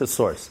absorbed with the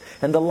source.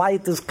 And the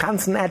light is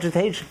constant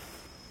agitation,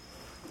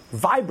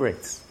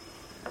 vibrates.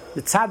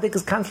 The tzaddik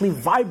is constantly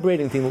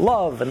vibrating between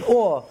love and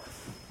awe.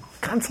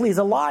 Constantly is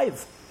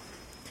alive.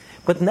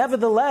 But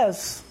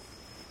nevertheless,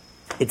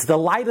 it's the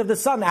light of the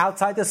sun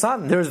outside the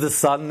sun. There's the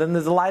sun, then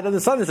there's the light of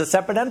the sun. It's a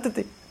separate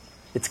entity.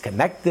 It's a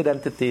connected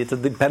entity. It's a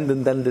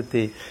dependent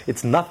entity.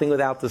 It's nothing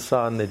without the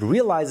sun. It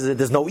realizes it.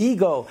 There's no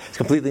ego. It's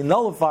completely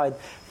nullified.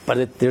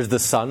 But there's the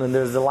sun and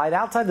there's the light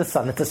outside the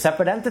sun. It's a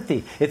separate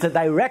entity. It's a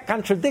direct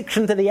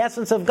contradiction to the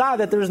essence of God,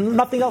 that there is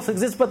nothing else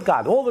exists but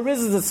God. All there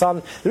is the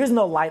sun. There is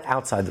no light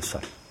outside the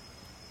sun.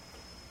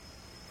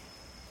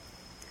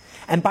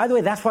 And by the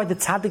way, that's why the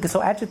tzaddik is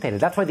so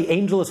agitated. That's why the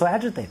angel is so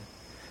agitated.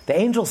 The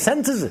angel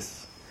senses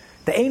this.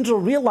 The angel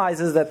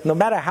realizes that no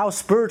matter how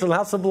spiritual,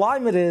 how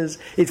sublime it is,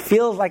 it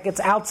feels like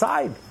it's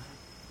outside.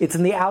 It's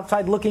in the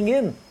outside looking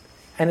in.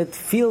 And it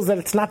feels that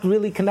it's not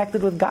really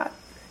connected with God.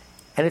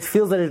 And it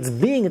feels that its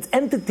being, its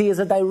entity is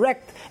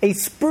a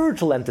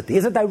spiritual entity,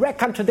 is a direct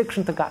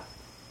contradiction to God.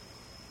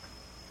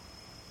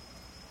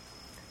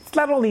 It's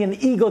not only an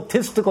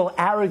egotistical,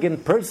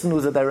 arrogant person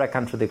who's a direct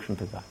contradiction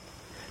to God.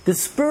 The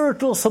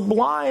spiritual,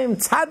 sublime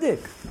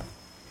tzaddik,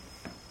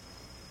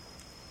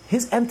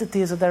 his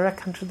entity is a direct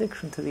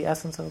contradiction to the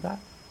essence of God.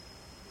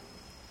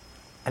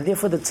 And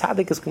therefore the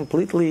tzaddik is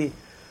completely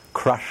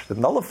crushed and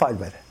nullified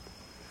by that.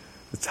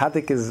 The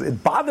tzaddik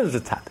it bothers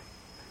the tzaddik.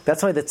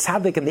 That's why the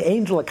tzaddik and the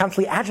angel are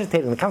constantly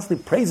agitated and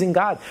constantly praising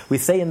God. We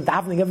say in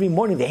davening every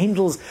morning, the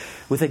angels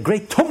with a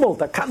great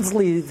tumult are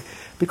constantly,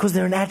 because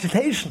they're in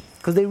agitation,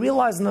 because they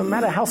realize no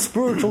matter how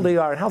spiritual they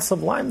are and how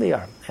sublime they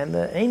are, and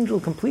the angel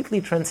completely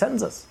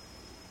transcends us.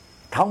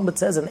 Talmud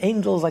says an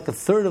angel is like a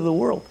third of the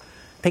world.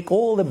 Take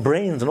all the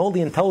brains and all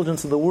the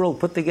intelligence of the world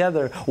put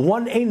together,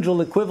 one angel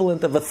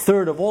equivalent of a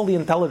third of all the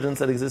intelligence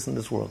that exists in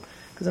this world.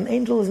 Because an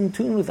angel is in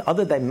tune with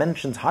other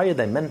dimensions, higher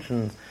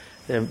dimensions.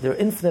 There are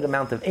infinite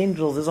amount of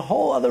angels. There's a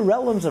whole other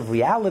realms of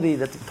reality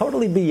that's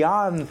totally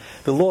beyond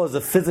the laws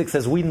of physics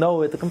as we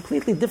know it, a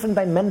completely different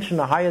dimension,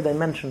 a higher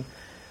dimension.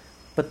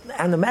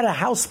 And no matter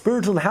how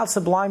spiritual and how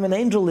sublime an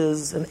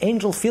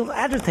angel feels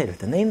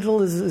agitated. An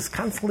angel is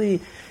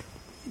constantly,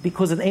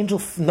 because an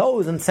angel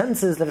knows and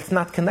senses that it's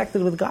not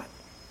connected with God.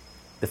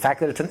 The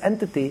fact that it's an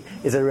entity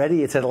it's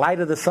a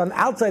light of the sun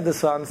outside the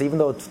sun, so even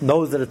though it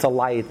knows that it's a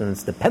light and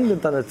it's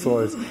dependent on its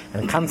source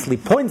and it constantly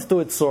points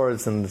to its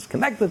source and is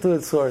connected to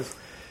its source,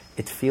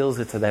 it feels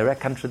it's a direct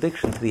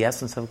contradiction to the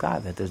essence of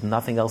God, that there's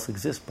nothing else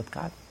exists but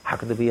God. How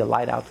could there be a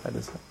light outside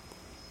the sun?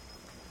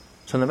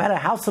 So no matter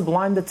how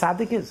sublime the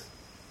tzaddik is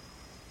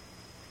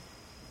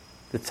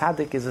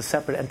a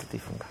separate entity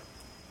from God.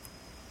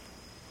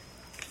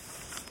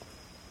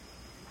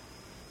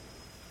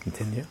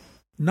 Continue.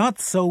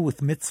 Not so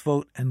with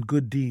mitzvot and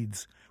good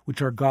deeds,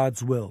 which are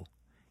God's will,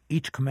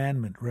 each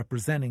commandment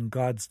representing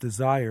God's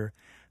desire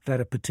that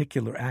a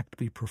particular act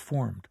be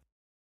performed.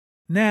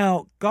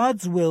 Now,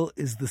 God's will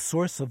is the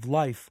source of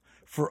life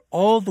for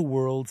all the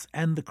worlds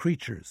and the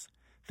creatures.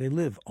 They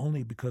live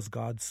only because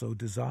God so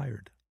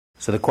desired.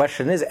 So the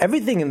question is,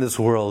 everything in this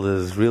world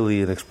is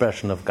really an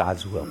expression of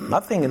God's will.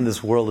 Nothing in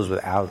this world is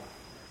without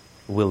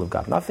the will of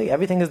God.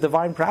 Everything is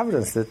divine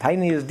providence. The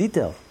tiniest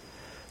detail.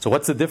 So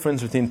what's the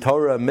difference between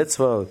Torah,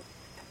 mitzvah,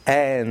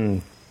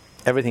 and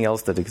everything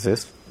else that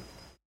exists?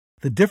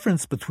 The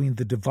difference between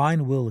the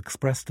divine will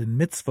expressed in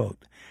mitzvot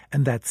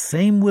and that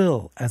same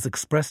will as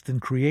expressed in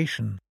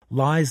creation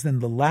lies in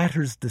the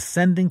latter's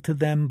descending to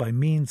them by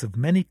means of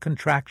many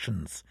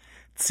contractions,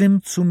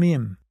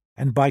 tzimtzumim,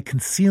 and by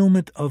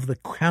concealment of the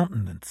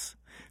countenance,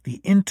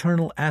 the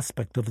internal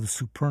aspect of the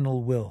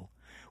supernal will,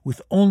 with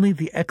only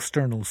the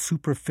external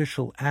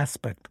superficial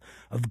aspect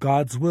of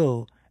God's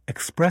will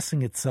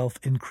expressing itself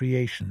in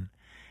creation,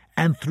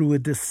 and through a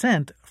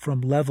descent from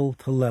level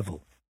to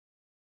level.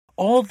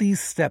 All these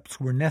steps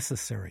were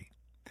necessary,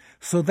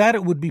 so that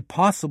it would be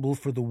possible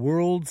for the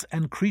worlds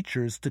and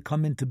creatures to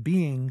come into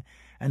being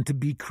and to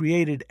be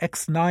created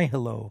ex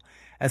nihilo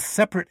as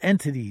separate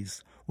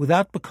entities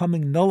without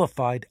becoming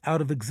nullified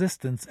out of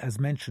existence as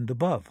mentioned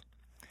above.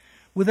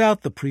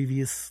 Without the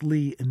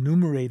previously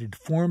enumerated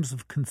forms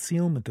of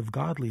concealment of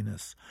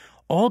godliness,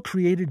 all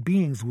created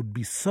beings would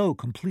be so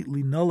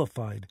completely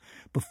nullified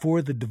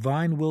before the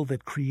divine will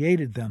that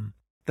created them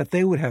that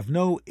they would have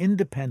no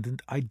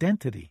independent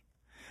identity.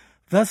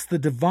 Thus the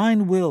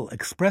divine will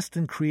expressed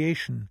in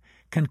creation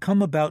can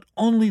come about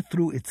only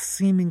through its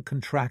seeming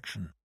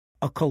contraction,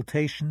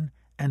 occultation,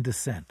 and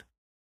descent.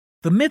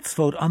 The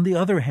mitzvot, on the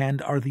other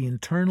hand, are the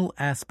internal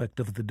aspect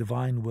of the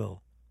divine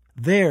will.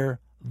 There,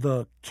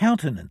 the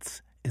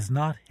countenance is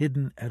not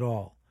hidden at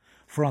all,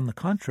 for on the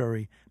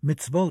contrary,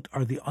 mitzvot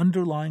are the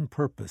underlying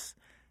purpose,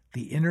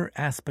 the inner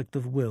aspect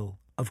of will,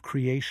 of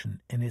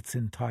creation in its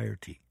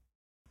entirety.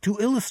 To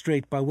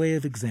illustrate by way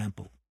of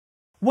example,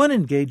 one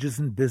engages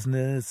in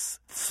business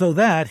so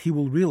that he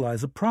will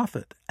realize a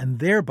profit and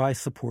thereby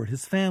support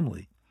his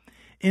family.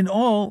 In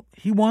all,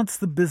 he wants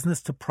the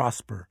business to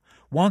prosper,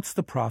 wants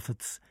the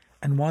profits,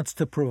 and wants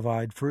to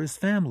provide for his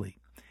family.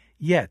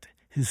 Yet,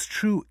 his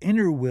true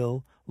inner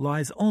will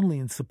lies only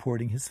in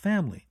supporting his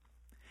family.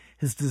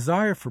 His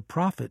desire for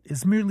profit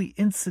is merely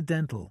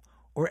incidental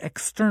or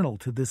external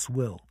to this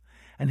will,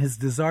 and his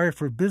desire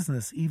for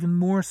business even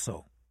more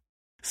so.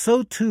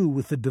 So too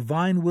with the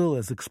divine will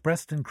as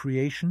expressed in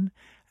creation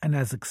and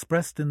as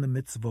expressed in the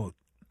mitzvot.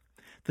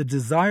 The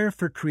desire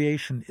for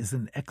creation is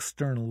an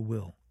external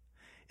will.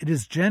 It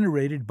is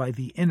generated by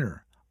the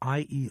inner,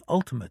 i.e.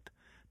 ultimate,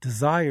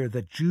 desire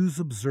that Jews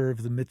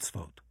observe the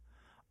mitzvot,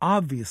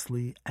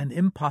 obviously an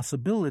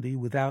impossibility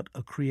without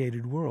a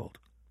created world.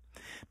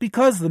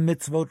 Because the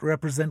mitzvot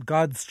represent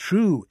God's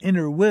true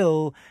inner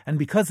will, and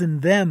because in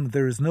them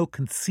there is no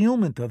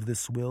concealment of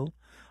this will,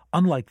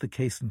 unlike the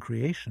case in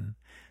creation,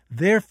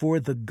 therefore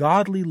the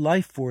godly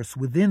life force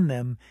within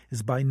them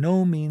is by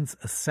no means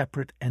a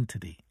separate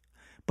entity,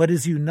 but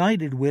is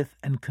united with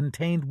and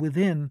contained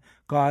within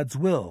God's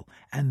will,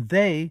 and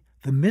they,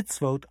 the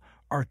mitzvot,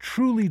 are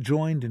truly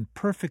joined in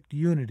perfect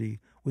unity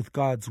with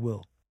God's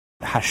will.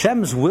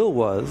 Hashem's will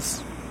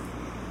was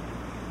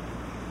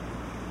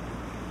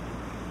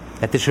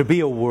that there should be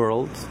a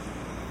world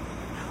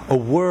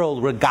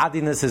where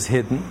godliness is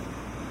hidden,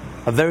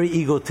 a very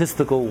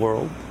egotistical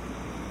world,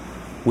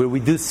 where we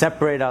do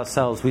separate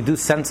ourselves, we do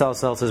sense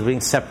ourselves as being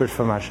separate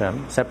from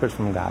Hashem, separate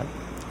from God,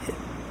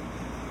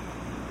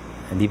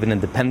 and even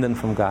independent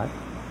from God.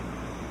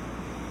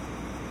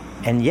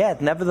 And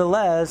yet,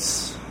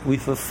 nevertheless, we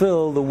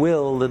fulfill the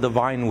will, the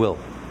divine will.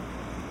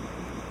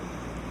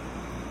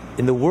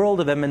 In the world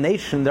of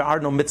emanation, there are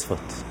no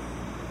mitzvot.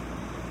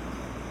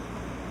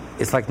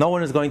 It's like no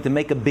one is going to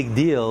make a big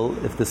deal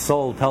if the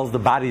soul tells the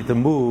body to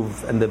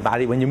move, and the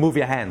body, when you move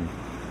your hand,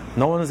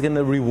 no one is going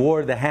to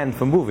reward the hand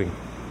for moving.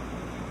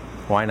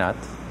 Why not?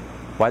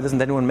 Why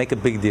doesn't anyone make a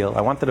big deal?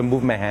 I wanted to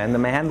move my hand,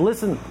 and my hand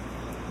listened.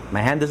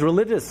 My hand is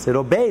religious. It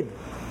obeyed.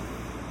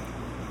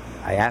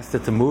 I asked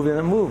it to move, and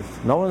it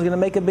moved. No one's going to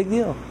make a big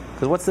deal.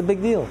 Because what's the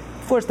big deal?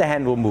 Of course the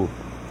hand will move,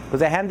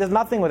 because a hand is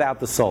nothing without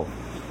the soul.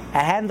 A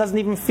hand doesn't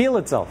even feel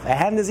itself. A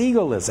hand is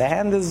egoless. A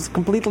hand is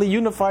completely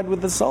unified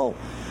with the soul.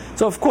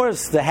 So of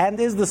course the hand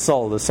is the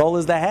soul. The soul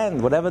is the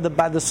hand. Whatever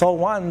the soul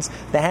wants,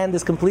 the hand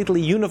is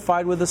completely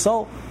unified with the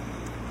soul.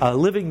 A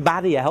living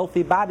body, a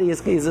healthy body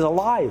is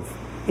alive.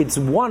 It's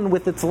one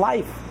with its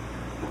life.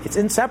 It's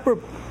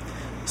inseparable.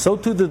 So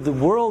too the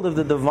world of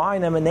the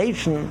divine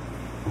emanation.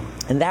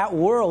 In that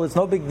world, it's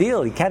no big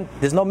deal.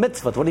 There's no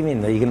mitzvah. What do you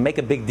mean? You can make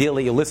a big deal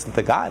that you listen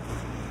to God.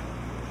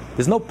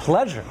 There's no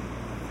pleasure.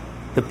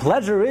 The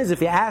pleasure is if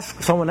you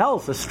ask someone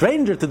else, a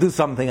stranger, to do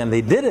something and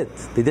they did it.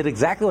 They did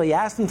exactly what you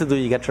asked them to do.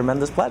 You get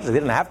tremendous pleasure. They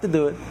didn't have to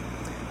do it.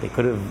 They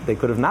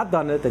could have not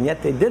done it, and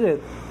yet they did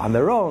it on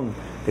their own.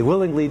 They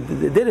willingly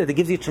did it. It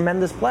gives you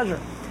tremendous pleasure.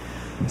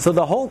 So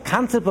the whole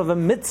concept of a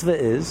mitzvah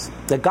is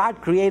that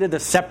God created a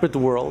separate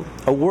world,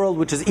 a world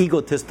which is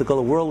egotistical,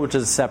 a world which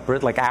is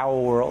separate, like our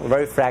world,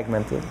 very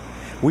fragmented.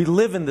 We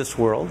live in this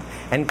world,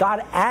 and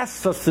God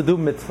asks us to do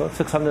mitzvah,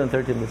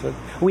 613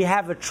 mitzvahs. We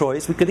have a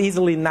choice. We could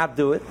easily not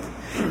do it,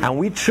 and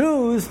we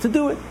choose to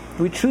do it.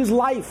 We choose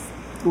life.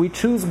 We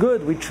choose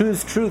good. We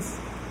choose truth.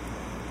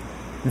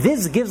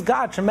 This gives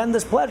God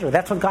tremendous pleasure.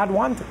 That's what God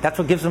wanted. That's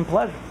what gives Him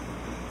pleasure.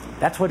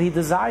 That's what He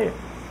desired.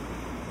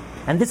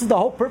 And this is the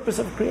whole purpose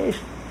of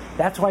creation.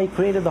 That's why He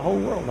created the whole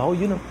world, the whole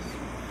universe.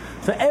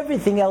 So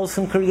everything else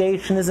in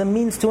creation is a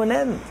means to an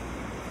end.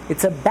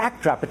 It's a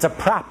backdrop, it's a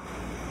prop.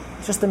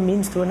 It's just a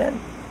means to an end.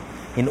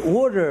 In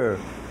order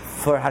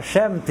for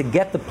Hashem to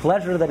get the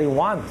pleasure that He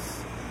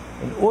wants,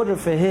 in order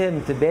for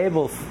Him to be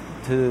able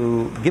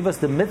to give us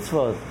the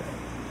mitzvah,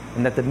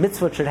 and that the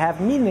mitzvah should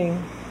have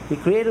meaning, He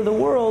created a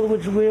world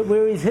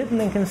where He's hidden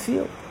and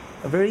concealed.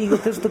 A very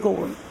egotistical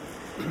world.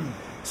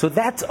 So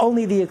that's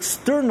only the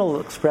external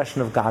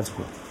expression of God's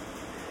will.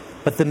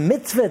 But the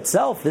mitzvah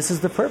itself, this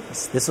is the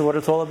purpose. This is what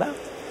it's all about.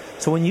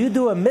 So when you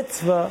do a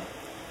mitzvah,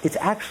 it's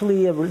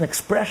actually an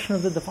expression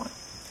of the divine.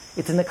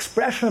 It's an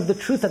expression of the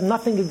truth that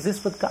nothing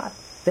exists but God.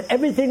 That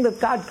everything that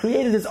God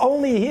created is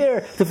only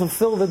here to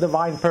fulfill the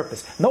divine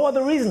purpose. No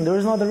other reason. There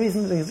is no other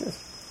reason that it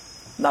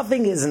exists.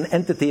 Nothing is an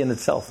entity in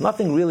itself.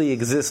 Nothing really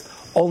exists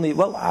only,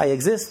 I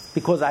exist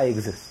because I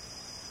exist.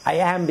 I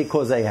am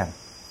because I am.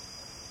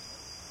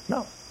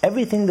 No.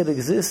 Everything that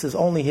exists is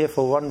only here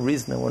for one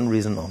reason and one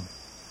reason only.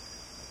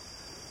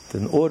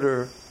 In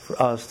order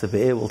for us to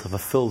be able to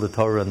fulfill the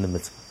Torah and the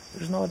mitzvah.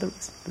 There's no other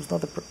reason. There's no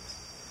other purpose.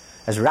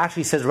 As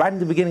Rashi says right in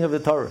the beginning of the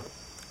Torah,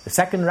 the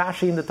second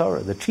Rashi in the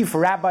Torah, the chief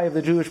rabbi of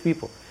the Jewish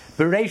people,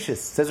 Bereshis,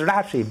 says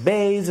Rashi,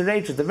 Beis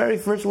Bereshis, the very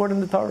first word in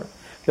the Torah.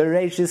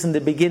 Bereshis in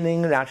the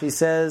beginning, Rashi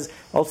says,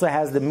 also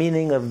has the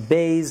meaning of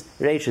Beis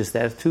Bereshis.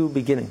 There are two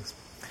beginnings.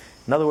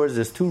 In other words,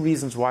 there's two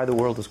reasons why the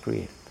world was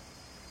created.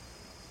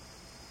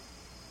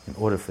 In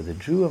order for the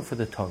Jew and for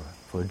the Torah,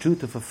 for a Jew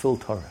to fulfill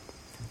Torah.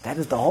 That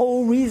is the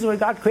whole reason why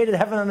God created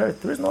heaven and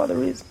earth. There is no other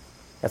reason.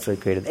 That's why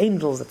He created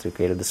angels, that's why He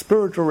created the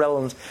spiritual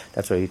realms,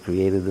 that's why He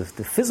created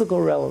the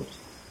physical realms.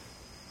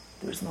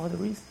 There is no other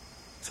reason.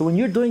 So when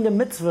you're doing a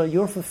mitzvah,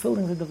 you're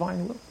fulfilling the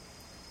divine will.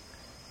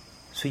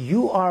 So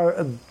you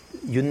are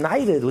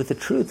united with the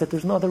truth that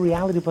there's no other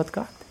reality but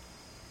God.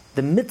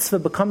 The mitzvah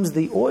becomes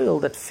the oil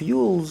that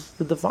fuels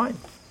the divine,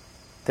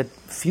 that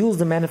fuels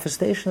the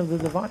manifestation of the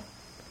divine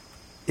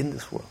in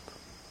this world.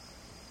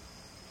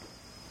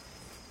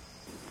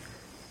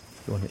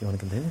 You want to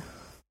continue?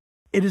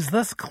 It is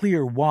thus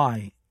clear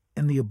why,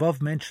 in the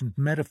above-mentioned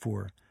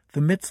metaphor,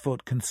 the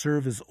mitzvot can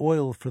serve as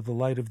oil for the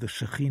light of the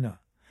Shekhinah,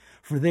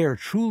 for they are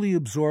truly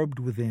absorbed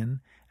within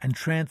and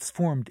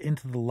transformed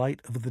into the light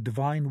of the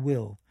divine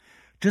will,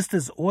 just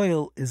as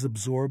oil is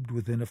absorbed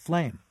within a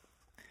flame.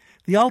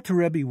 The Alter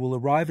Rebbe will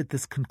arrive at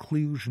this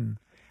conclusion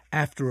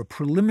after a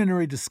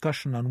preliminary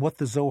discussion on what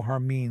the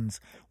Zohar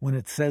means when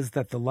it says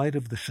that the light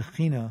of the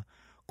Shekhinah,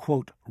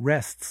 quote,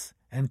 rests,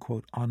 end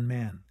quote, on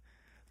man.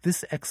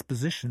 This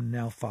exposition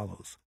now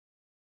follows.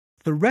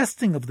 The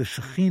resting of the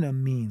Shekhinah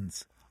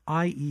means,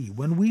 i.e.,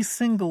 when we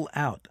single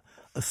out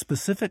a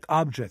specific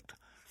object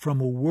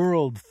from a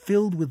world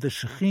filled with the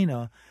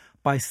Shekhinah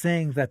by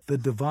saying that the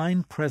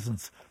divine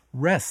presence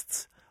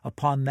rests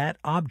upon that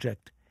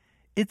object,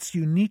 its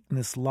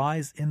uniqueness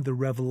lies in the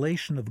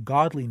revelation of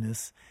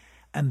godliness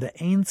and the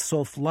Ein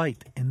Sof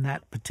light in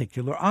that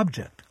particular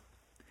object.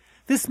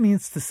 This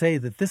means to say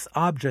that this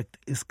object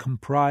is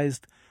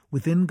comprised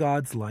within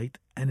God's light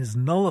and is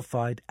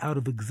nullified out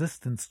of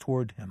existence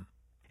toward Him.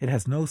 It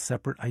has no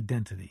separate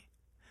identity.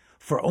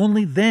 For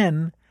only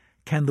then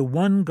can the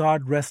one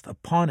God rest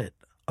upon it,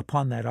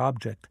 upon that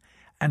object,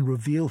 and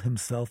reveal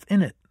Himself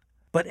in it.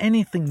 But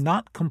anything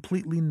not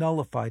completely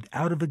nullified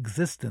out of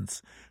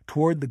existence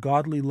toward the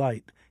godly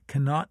light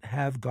cannot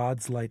have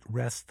God's light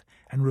rest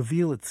and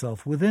reveal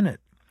itself within it.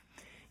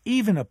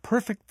 Even a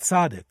perfect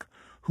tzaddik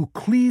who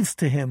cleaves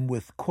to Him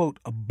with, quote,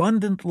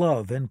 abundant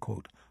love, end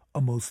quote,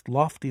 a most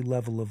lofty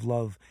level of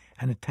love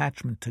and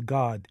attachment to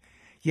God,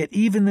 yet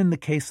even in the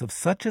case of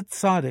such a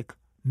tzaddik,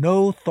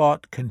 no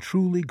thought can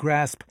truly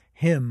grasp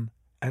Him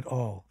at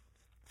all.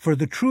 For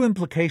the true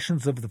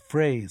implications of the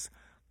phrase,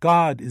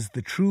 God is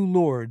the true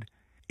Lord,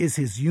 is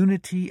His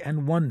unity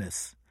and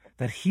oneness,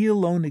 that he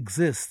alone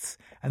exists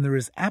and there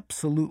is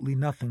absolutely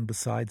nothing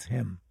besides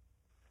him.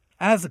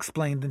 As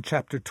explained in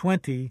chapter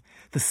 20,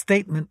 the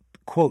statement,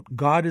 quote,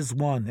 God is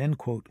one, end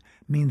quote,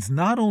 means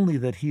not only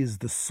that he is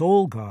the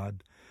sole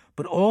God,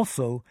 but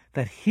also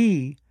that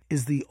he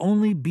is the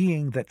only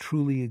being that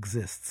truly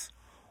exists.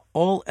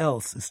 All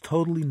else is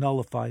totally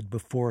nullified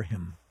before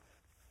him.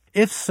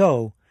 If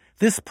so,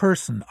 this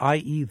person,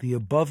 i.e. the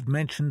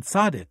above-mentioned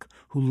tzaddik,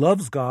 who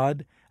loves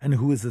God and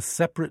who is a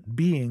separate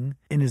being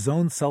in his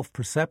own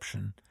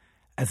self-perception,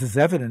 as is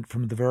evident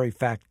from the very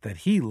fact that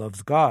he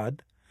loves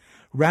God,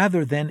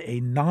 rather than a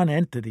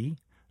non-entity,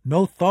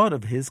 no thought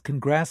of his can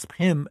grasp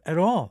him at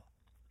all.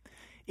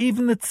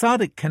 Even the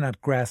tzaddik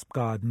cannot grasp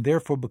God and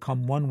therefore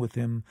become one with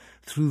him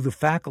through the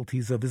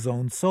faculties of his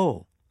own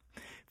soul.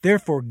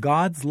 Therefore,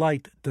 God's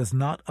light does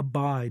not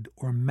abide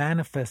or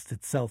manifest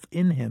itself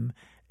in him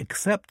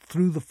except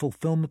through the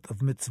fulfillment of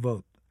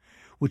mitzvot,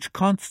 which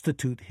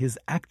constitute his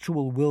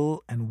actual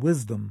will and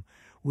wisdom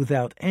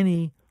without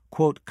any,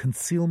 quote,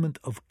 concealment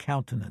of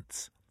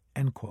countenance,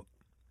 end quote.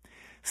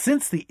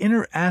 Since the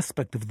inner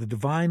aspect of the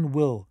divine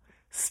will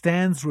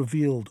stands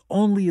revealed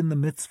only in the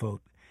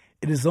mitzvot,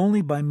 it is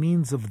only by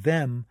means of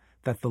them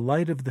that the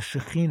light of the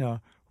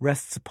Shekhinah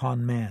rests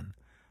upon man,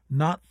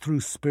 not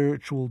through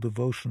spiritual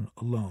devotion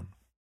alone.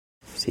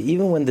 See,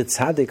 even when the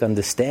tzaddik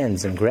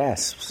understands and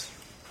grasps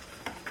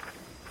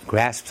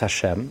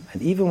Hashem,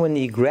 and even when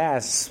he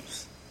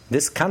grasps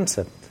this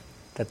concept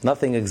that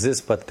nothing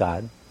exists but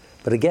God,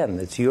 but again,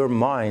 it's your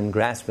mind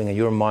grasping and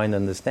your mind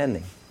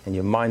understanding, and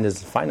your mind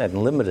is finite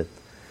and limited.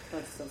 So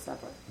it's still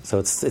separate. So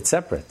it's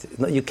separate.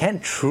 You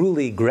can't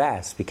truly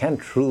grasp, you can't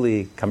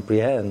truly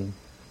comprehend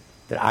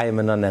that I am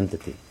a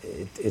non-entity.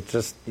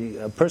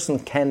 A person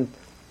can't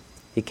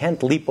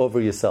leap over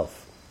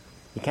yourself.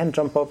 You can't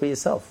jump over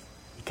yourself.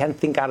 You can't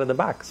think out of the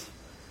box.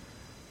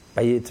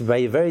 By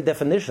your very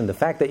definition, the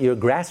fact that you're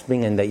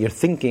grasping and that you're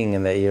thinking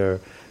and that you're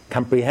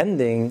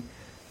comprehending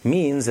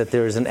means that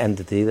there is an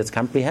entity that's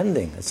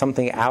comprehending. It's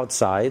something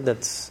outside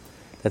that's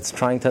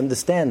trying to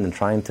understand and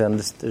trying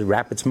to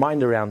wrap its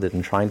mind around it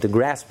and trying to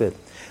grasp it.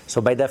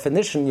 So by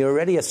definition, you're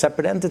already a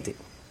separate entity.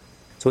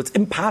 So it's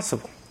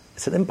impossible.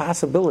 It's an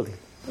impossibility.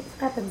 What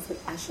happens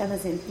with Hashem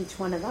is in each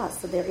one of us?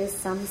 So there is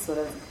some sort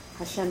of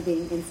Hashem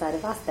being inside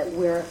of us that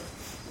we're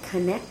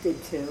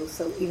connected to.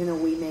 So even though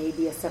we may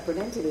be a separate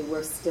entity,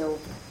 we're still...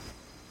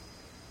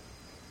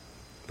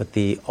 But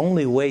the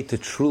only way to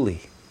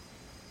truly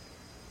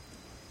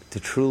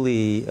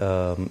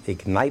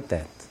ignite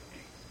that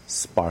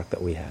spark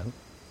that we have,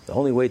 the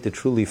only way to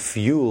truly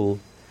fuel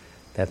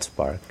that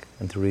spark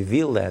and to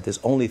reveal that is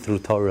only through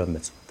Torah and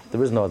mitzvah.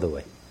 There is no other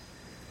way.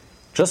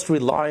 Just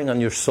relying on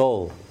your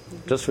soul,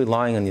 just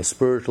relying on your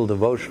spiritual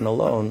devotion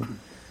alone,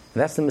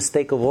 and that's the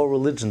mistake of all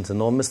religions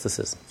and all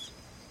mysticisms.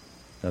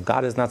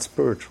 God is not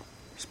spiritual.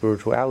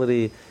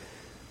 Spirituality,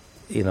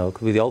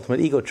 could be the ultimate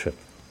ego trip.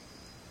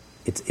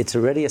 It's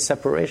already a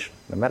separation.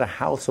 No matter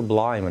how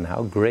sublime and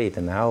how great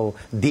and how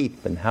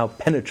deep and how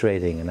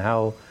penetrating and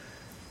how...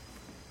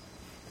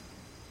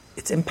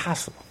 It's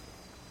impossible.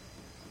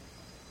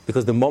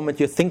 Because the moment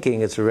you're thinking,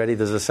 there's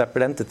a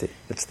separate entity.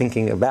 It's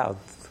thinking about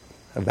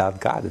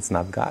God. It's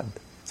not God.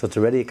 So it's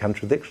already a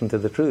contradiction to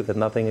the truth that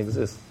nothing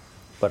exists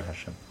but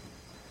Hashem.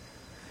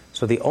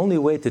 So the only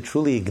way to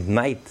truly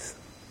ignite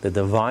the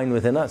divine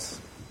within us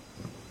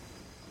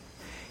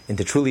and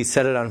to truly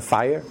set it on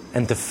fire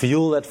and to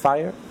fuel that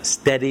fire, a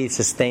steady,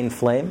 sustained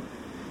flame,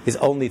 is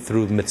only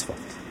through mitzvah.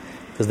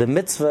 Because the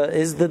mitzvah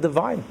is the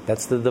divine.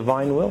 That's the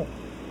divine will.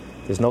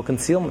 There's no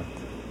concealment.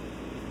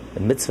 The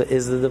mitzvah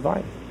is the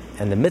divine.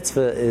 And the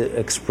mitzvah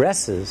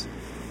expresses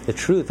the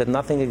truth that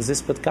nothing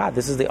exists but God.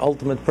 This is the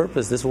ultimate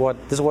purpose. This is what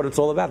it's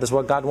all about. This is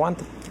what God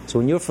wanted. So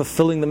when you're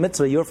fulfilling the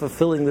mitzvah, you're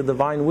fulfilling the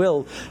divine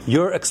will.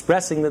 You're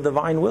expressing the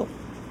divine will.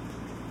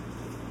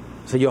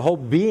 So your whole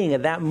being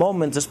at that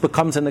moment just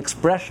becomes an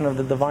expression of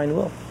the divine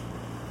will.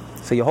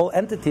 So your whole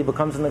entity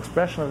becomes an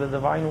expression of the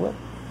divine will.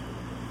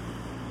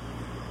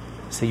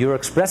 So you're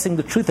expressing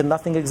the truth that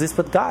nothing exists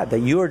but God, that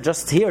you're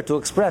just here to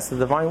express the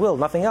divine will,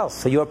 nothing else.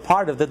 So you're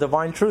part of the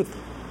divine truth.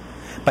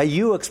 By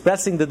you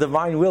expressing the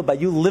divine will, by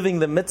you living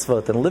the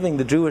mitzvot and living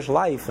the Jewish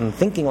life and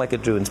thinking like a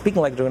Jew and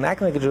speaking like a Jew and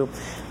acting like a Jew,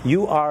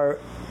 you are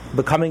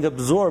becoming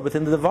absorbed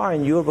within the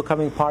divine. You are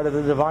becoming part of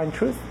the divine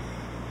truth.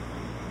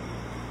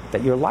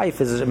 That your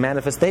life is a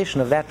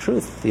manifestation of that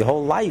truth. The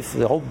whole life,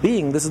 the whole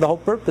being, this is the whole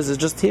purpose, is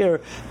just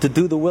here to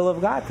do the will of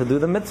God, to do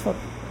the mitzvah.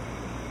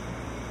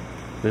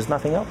 There's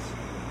nothing else.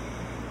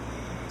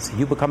 So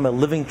you become a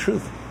living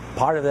truth,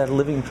 part of that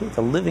living truth,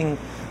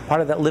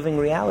 part of that living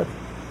reality.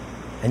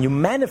 And you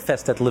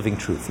manifest that living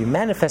truth. You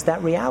manifest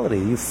that reality.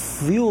 You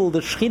fuel the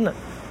Shekhinah.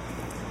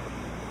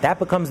 That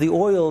becomes the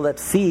oil that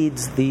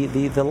feeds the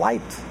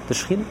light, the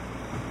Shekhinah.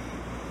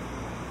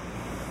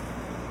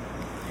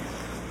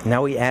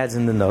 Now he adds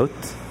in the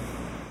note,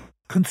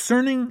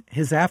 concerning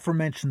his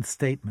aforementioned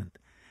statement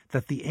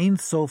that the Ein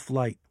Sof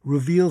light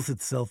reveals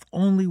itself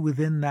only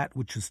within that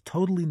which is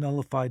totally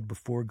nullified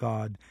before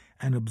God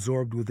and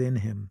absorbed within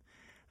him,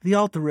 the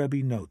Alter Rebbe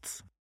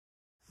notes,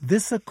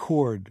 this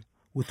accord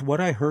with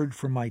what I heard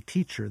from my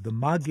teacher, the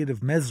Maggid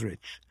of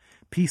Mezrich,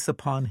 peace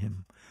upon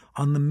him,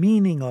 on the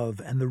meaning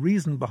of and the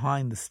reason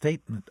behind the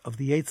statement of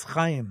the Eitz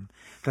Chaim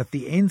that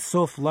the Ein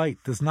Sof light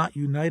does not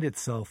unite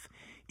itself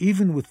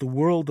even with the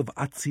world of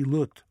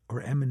Atzilut,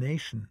 or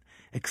emanation,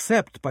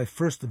 except by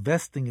first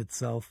vesting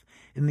itself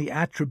in the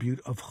attribute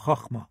of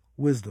Chochmah,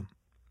 wisdom.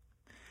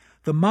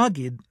 The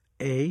Maggid,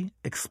 A,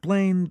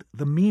 explained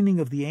the meaning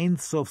of the Ein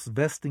Sof's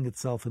vesting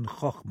itself in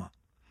Chochmah.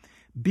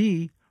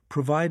 B,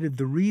 provided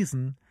the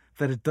reason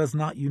that it does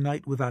not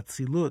unite with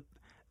Atzilut,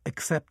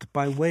 except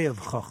by way of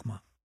Chochmah.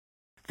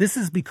 This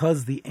is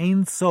because the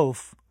Ein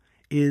Sof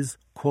is,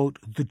 quote,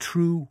 the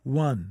true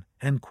one,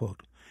 end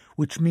quote,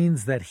 which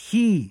means that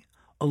he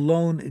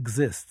alone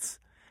exists,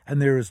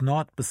 and there is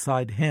naught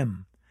beside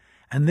him,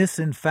 and this,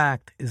 in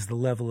fact, is the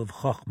level of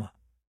Chochmah.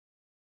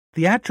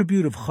 The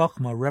attribute of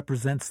Chochmah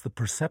represents the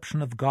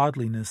perception of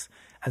godliness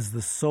as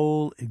the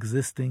sole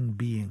existing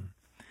being.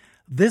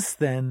 This,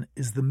 then,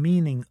 is the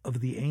meaning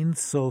of the Ein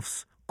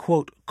Sof's,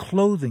 quote,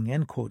 clothing,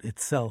 end quote,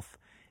 itself,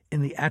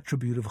 in the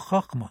attribute of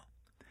Chochmah.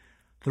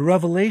 The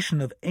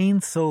revelation of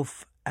Ein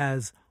Sof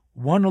as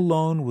one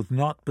alone with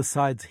naught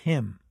besides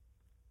him.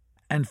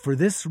 And for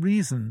this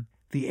reason,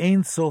 the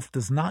Ein Sof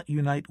does not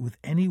unite with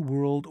any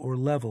world or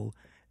level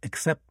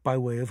except by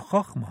way of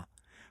Chochmah.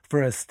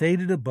 For as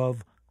stated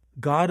above,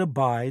 God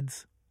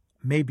abides,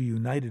 may be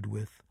united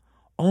with,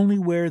 only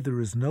where there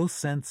is no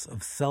sense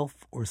of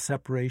self or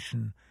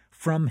separation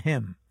from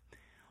him,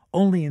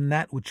 only in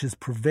that which is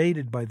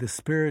pervaded by the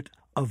spirit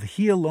of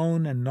he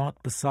alone and naught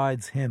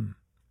besides him.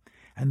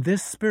 And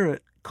this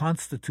spirit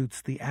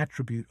constitutes the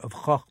attribute of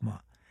Chochmah,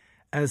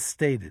 as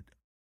stated.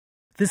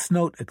 This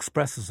note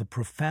expresses a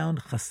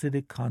profound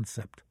Hasidic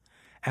concept.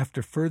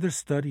 After further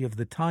study of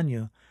the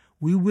Tanya,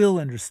 we will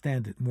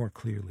understand it more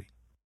clearly.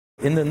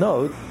 In the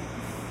note,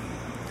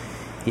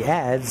 he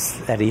adds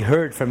that he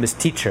heard from his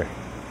teacher,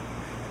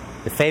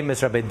 the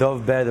famous Rabbi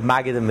Dov Ber, the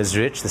Maggid of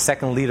Mezrich, the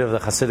second leader of the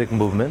Hasidic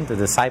movement, the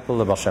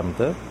disciple of Baal Shem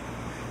Tov,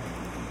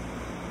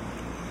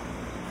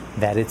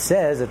 that it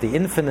says that the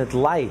infinite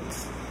light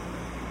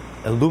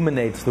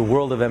illuminates the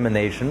world of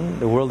emanation,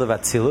 the world of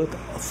Atzilut,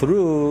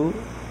 through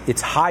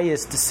its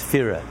highest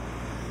sphera,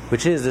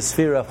 which is the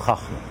sphera of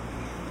Chachma.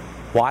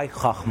 Why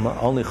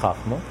Chachma? Only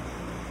Chachma.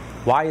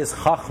 Why is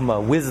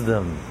Chachma,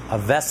 wisdom, a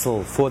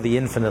vessel for the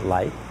infinite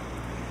light?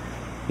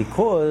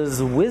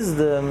 Because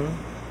wisdom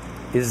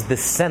is the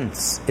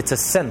sense. It's a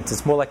sense.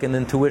 It's more like an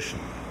intuition.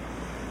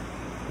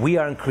 We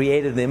are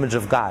created in the image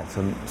of God.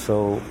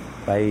 So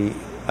by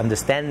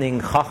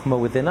understanding Chachma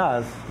within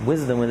us,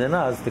 wisdom within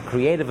us, the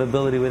creative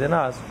ability within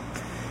us,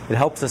 it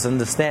helps us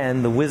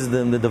understand the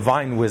wisdom, the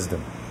divine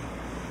wisdom,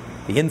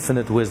 the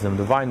infinite wisdom,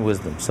 divine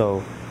wisdom.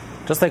 So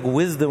just like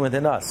wisdom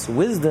within us,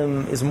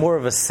 wisdom is more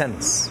of a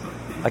sense,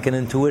 like an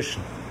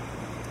intuition.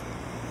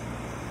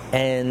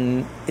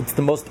 And it's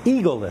the most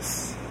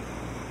egoless.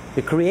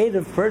 The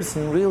creative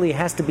person really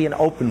has to be an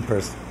open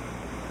person,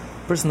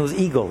 a person who's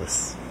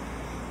egoless.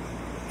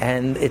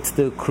 And it's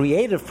the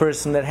creative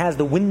person that has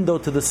the window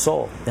to the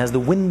soul, has the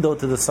window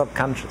to the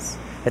subconscious,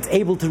 that's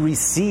able to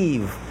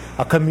receive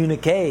a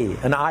communique,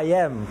 an I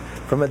am,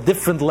 from a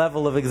different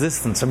level of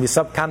existence, from your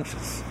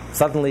subconscious.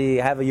 Suddenly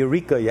you have a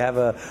eureka, you have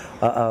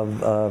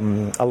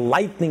a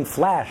lightning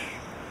flash,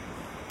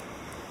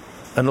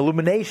 an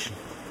illumination,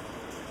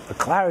 a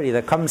clarity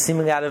that comes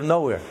seemingly out of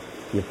nowhere.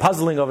 You're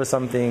puzzling over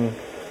something,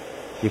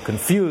 you're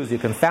confused, you're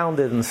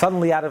confounded, and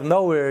suddenly out of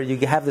nowhere you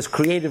have this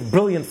creative,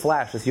 brilliant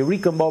flash, this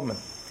eureka moment.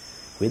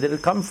 Where did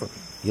it come from?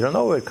 You don't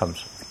know where it comes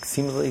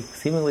from. It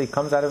seemingly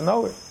comes out of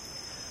nowhere.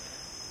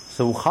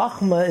 So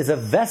Chachma is a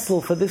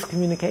vessel for this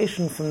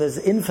communication from this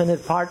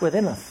infinite part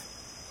within us.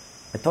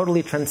 It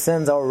totally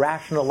transcends our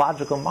rational,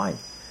 logical mind.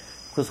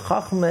 Because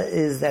Chachma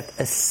is that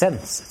a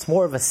sense. It's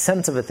more of a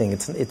sense of a thing.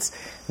 It's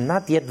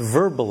not yet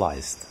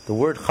verbalized. The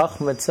word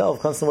Chachma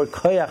itself comes from the word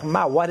Koyach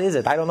Ma. What is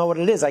it? I don't know what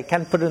it is. I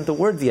can't put it into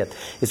words yet.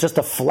 It's just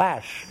a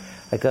flash.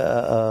 Like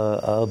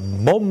a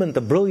moment,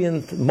 a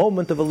brilliant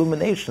moment of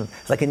illumination.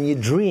 It's like in your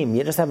dream.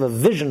 You just have a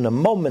vision, a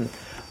moment,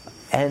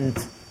 and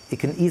it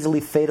can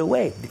easily fade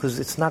away because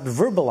it's not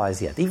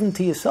verbalized yet. Even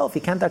to yourself,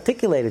 you can't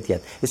articulate it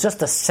yet. It's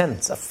just a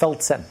sense, a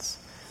felt sense,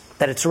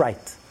 that it's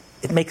right.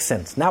 It makes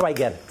sense. Now I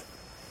get it.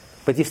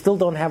 But you still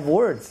don't have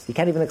words. You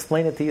can't even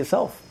explain it to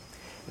yourself.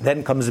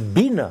 Then comes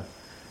Bina,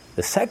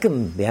 the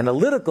second, the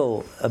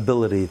analytical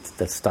ability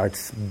that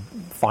starts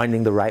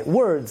finding the right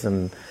words,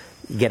 and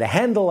you get a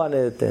handle on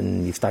it,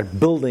 and you start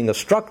building a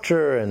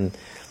structure, and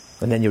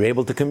then you're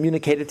able to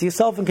communicate it to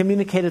yourself and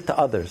communicate it to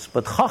others.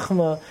 But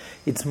Chachma,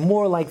 it's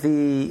more like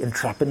the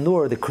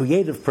entrepreneur, the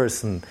creative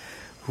person,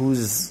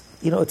 who's,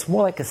 it's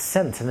more like a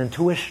sense, an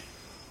intuition,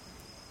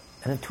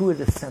 an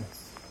intuitive sense.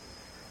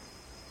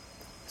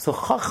 So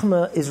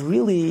Chachma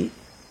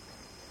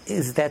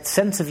is that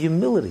sense of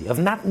humility, of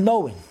not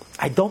knowing.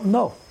 I don't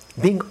know.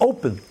 Being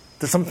open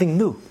to something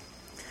new.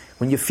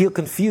 When you feel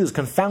confused,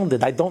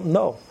 confounded, I don't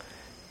know.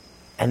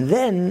 And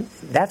then,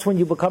 that's when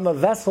you become a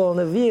vessel and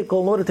a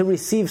vehicle in order to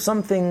receive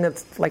something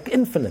that's like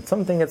infinite,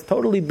 something that's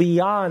totally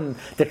beyond,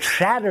 that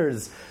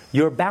shatters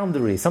your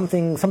boundaries,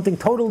 something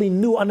totally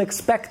new,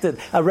 unexpected,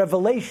 a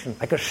revelation,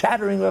 like a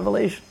shattering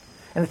revelation.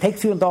 And it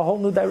takes you into a whole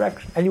new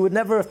direction. And you would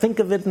never think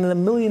of it in a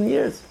million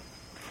years.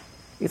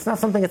 It's not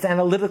something that's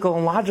analytical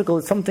and logical,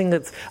 it's something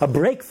that's a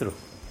breakthrough.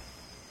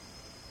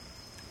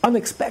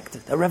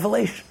 Unexpected, a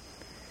revelation.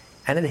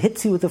 And it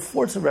hits you with the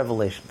force of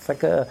revelation. It's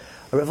like a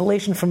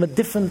revelation from a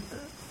different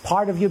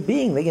part of your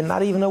being that you're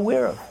not even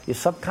aware of. Your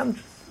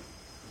subconscious.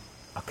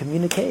 A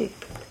communicate.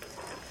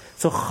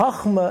 So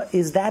Chachma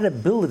is that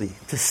ability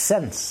to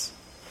sense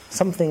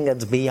something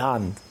that's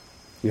beyond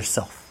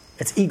yourself.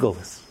 It's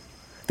egoless.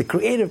 The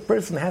creative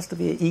person has to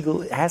be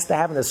has to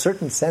have in a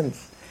certain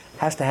sense,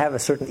 has to have a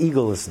certain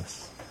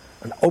egolessness,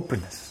 an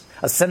openness,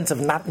 a sense of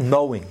not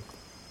knowing,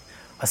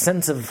 a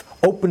sense of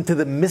open to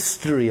the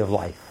mystery of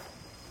life,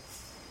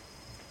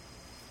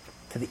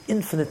 to the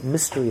infinite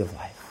mystery of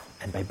life.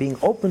 And by being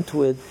open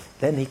to it,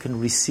 then he can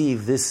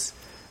receive this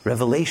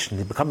revelation.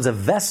 It becomes a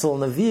vessel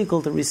and a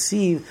vehicle to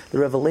receive the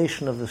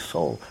revelation of the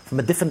soul from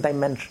a different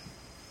dimension,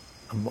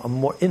 a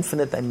more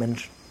infinite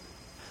dimension.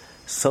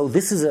 So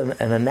this is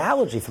an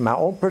analogy from our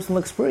own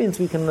personal experience.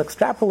 We can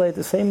extrapolate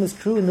the same is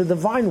true in the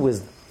divine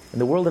wisdom, in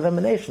the world of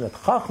emanation. That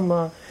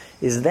Chachma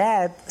is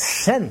that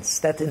sense,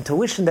 that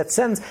intuition, that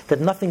sense that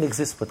nothing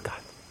exists but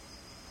God.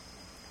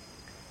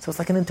 So it's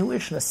like an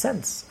intuition, a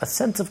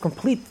sense of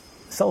complete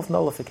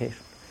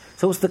self-nullification.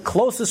 So it's the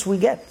closest we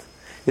get.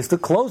 It's the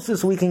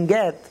closest we can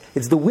get.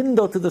 It's the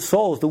window to the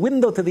soul. It's the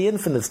window to the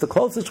infinite. It's the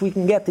closest we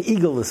can get to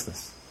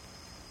egolessness.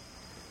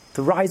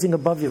 To rising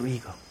above your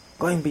ego.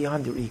 Going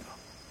beyond your ego.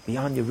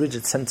 Beyond your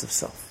rigid sense of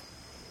self.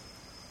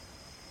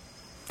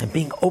 And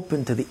being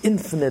open to the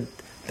infinite,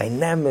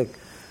 dynamic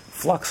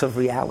flux of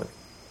reality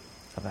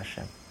of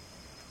Hashem.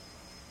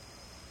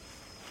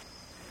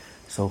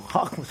 So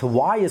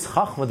why is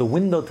Chachma the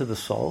window to the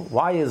soul?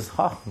 Why is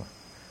Chachma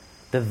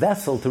the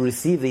vessel to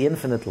receive the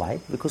infinite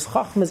light? Because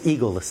Chachma is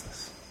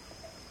egolessness.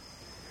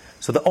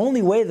 So the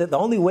only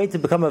way to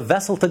become a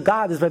vessel to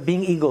God is by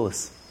being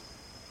egoless.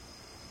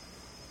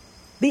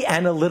 The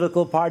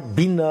analytical part,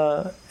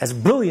 Bina, as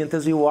brilliant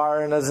as you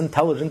are, and as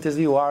intelligent as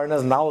you are, and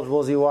as knowledgeable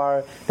as you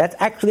are, that's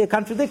actually a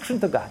contradiction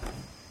to God.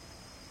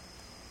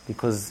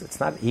 Because it's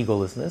not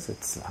egolessness,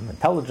 it's I'm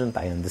intelligent,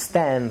 I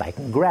understand, I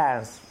can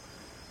grasp,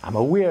 I'm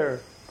aware.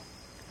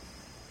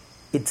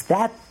 It's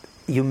that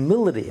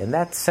humility and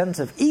that sense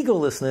of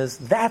egolessness,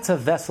 that's a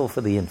vessel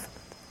for the infinite.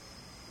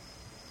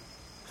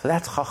 So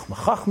that's Chachma.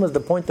 Chachma is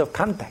the point of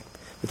contact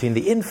between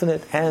the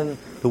infinite and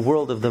the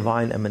world of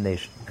divine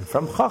emanation. And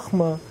from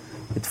Chachma,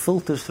 it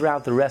filters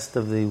throughout the rest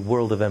of the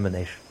world of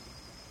emanation.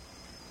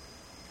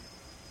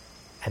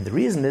 And the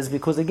reason is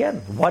because, again,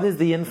 what is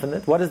the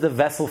infinite? What is the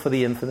vessel for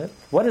the infinite?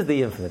 What is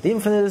the infinite? The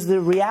infinite is the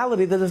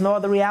reality that there's no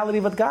other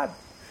reality but God.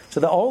 So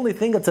the only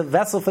thing that's a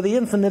vessel for the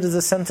infinite is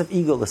a sense of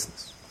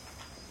egolessness.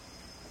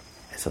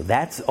 So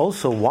that's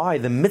also why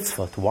the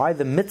mitzvot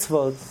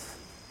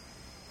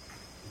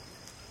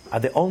are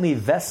the only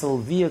vessel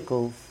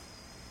vehicles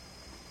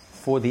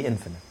for the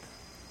infinite.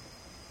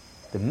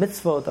 The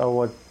mitzvot are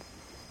what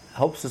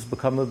helps us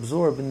become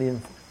absorbed in the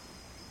infinite.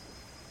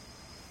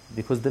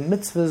 Because the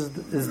mitzvah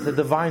is the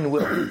divine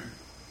will.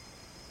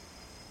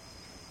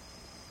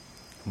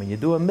 When you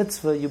do a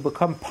mitzvah, you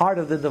become part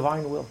of the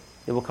divine will.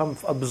 You become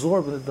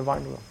absorbed in the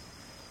divine will.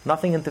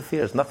 Nothing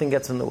interferes, nothing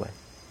gets in the way.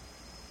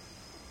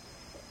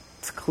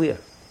 It's clear.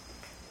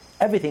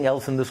 Everything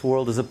else in this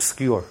world is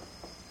obscure,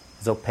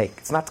 is opaque.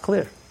 It's not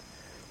clear.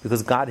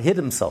 Because God hid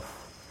himself.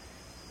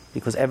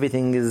 Because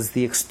everything is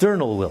the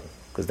external will.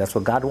 Because that's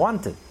what God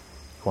wanted.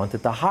 He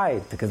wanted to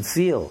hide, to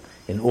conceal,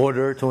 in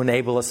order to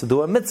enable us to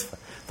do a mitzvah.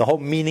 The whole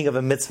meaning of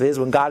a mitzvah is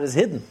when God is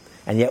hidden,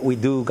 and yet we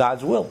do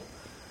God's will.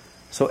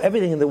 So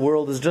everything in the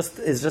world is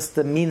just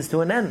the means to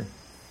an end.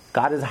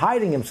 God is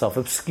hiding himself,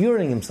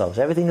 obscuring himself.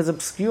 Everything is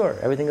obscure.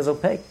 Everything is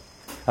opaque.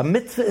 A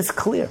mitzvah is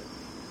clear.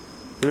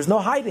 There's no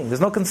hiding.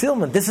 There's no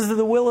concealment. This is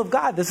the will of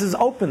God. This is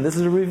open. This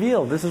is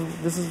revealed. This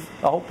is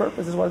the whole purpose.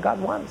 This is what God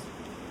wants.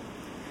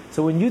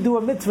 So when you do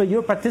a mitzvah,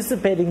 you're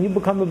participating, you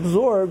become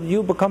absorbed,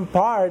 you become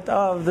part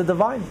of the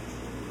divine.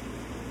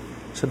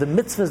 So the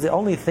mitzvah is the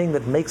only thing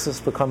that makes us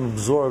become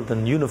absorbed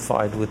and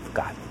unified with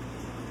God.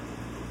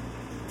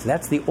 So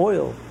that's the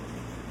oil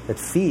that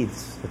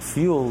feeds, that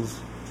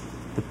fuels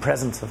the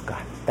presence of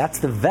God. That's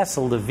the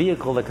vessel, the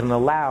vehicle that can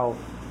allow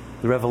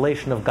the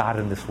revelation of God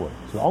in this world.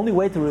 So the only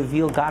way to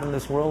reveal God in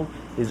this world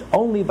is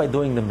only by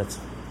doing the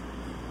mitzvah.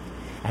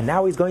 And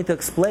now he's going to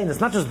explain,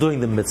 it's not just doing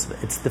the mitzvah,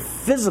 it's the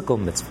physical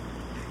mitzvah.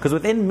 Because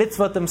within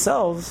mitzvot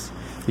themselves,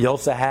 we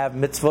also have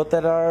mitzvot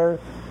that are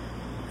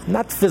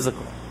not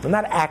physical, they're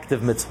not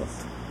active mitzvot.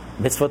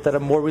 Mitzvot that are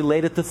more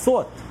related to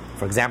thought.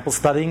 For example,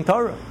 studying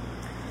Torah.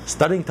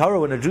 Studying Torah,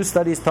 when a Jew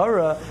studies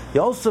Torah,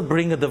 you also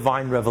bring a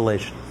divine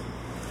revelation.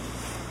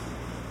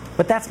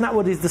 But that's not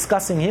what he's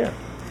discussing here.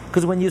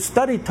 Because when you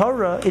study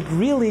Torah, it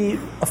really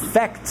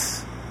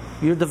affects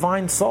your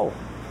divine soul.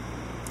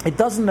 It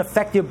doesn't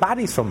affect your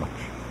body so much,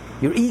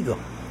 your ego.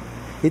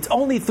 It's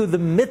only through the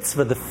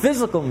mitzvah, the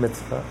physical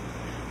mitzvah,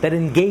 that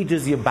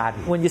engages your body.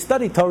 When you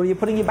study Torah, you're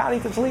putting your body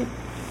to sleep.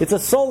 It's a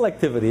soul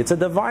activity. It's a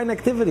divine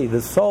activity.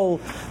 The soul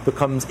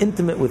becomes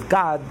intimate with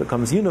God,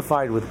 becomes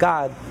unified with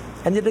God,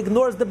 and it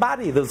ignores the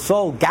body. The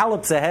soul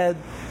gallops ahead,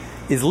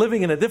 is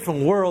living in a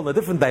different world, a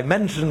different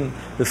dimension.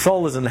 The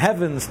soul is in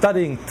heaven,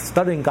 studying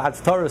God's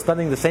Torah,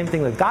 studying the same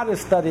thing that God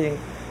is studying,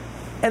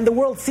 and the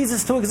world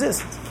ceases to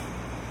exist.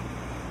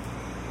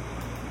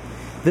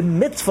 The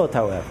mitzvot,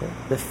 however,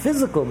 the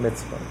physical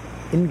mitzvah,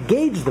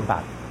 engage the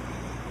body.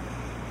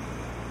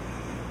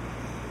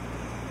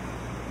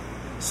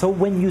 So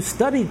when you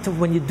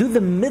when you do the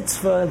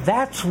mitzvah,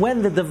 that's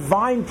when the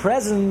divine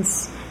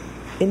presence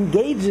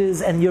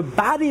engages and your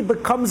body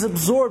becomes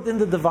absorbed in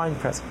the divine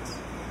presence.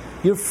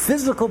 Your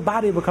physical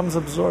body becomes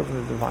absorbed in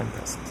the divine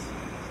presence.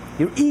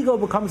 Your ego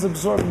becomes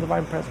absorbed in the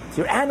divine presence.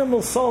 Your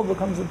animal soul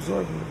becomes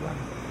absorbed in the divine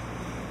presence.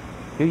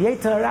 Your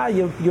Yetzer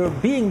Hara, your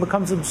being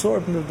becomes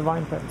absorbed in the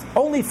divine presence.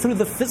 Only through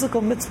the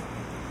physical mitzvah.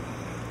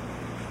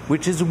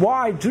 Which is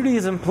why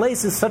Judaism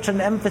places such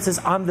an emphasis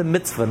on the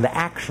mitzvah, and the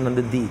action and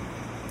the deed.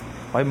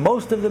 Why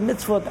most of the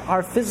mitzvot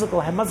are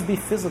physical, must be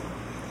physical,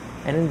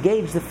 and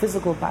engage the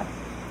physical body.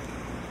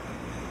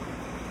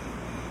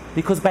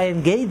 Because by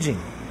engaging,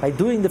 by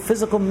doing the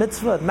physical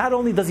mitzvah, not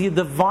only does your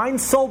divine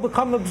soul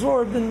become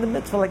absorbed in the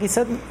mitzvah, like he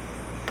said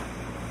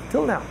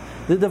till now,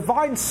 the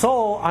divine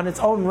soul on its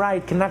own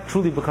right cannot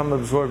truly become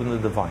absorbed in the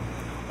divine,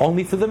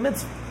 only through the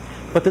mitzvah.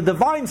 But the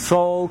divine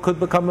soul could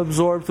become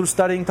absorbed through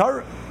studying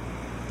Torah.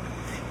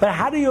 But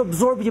how do you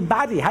absorb your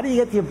body? How do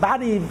you get your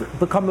body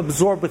become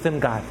absorbed within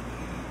God?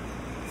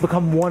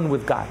 Become one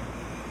with God.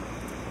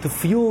 To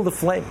fuel the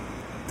flame.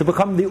 To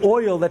become the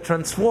oil that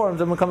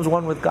transforms and becomes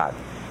one with God.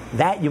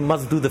 That you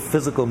must do the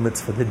physical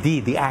mitzvah, the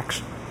deed, the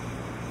action.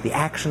 The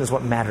action is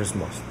what matters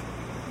most.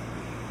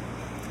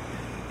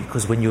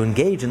 Because when you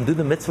engage and do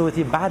the mitzvah with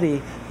your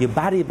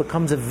body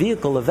becomes a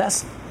vehicle, a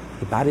vessel.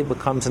 Your body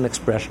becomes an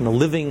expression, a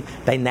living,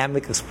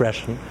 dynamic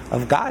expression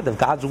of God, of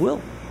God's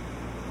will.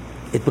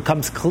 It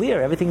becomes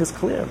clear, everything is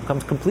clear, it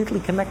becomes completely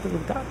connected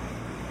with God.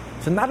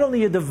 So not only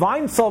your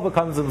divine soul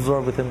becomes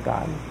absorbed within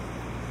God,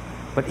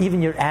 but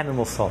even your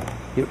animal soul,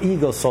 your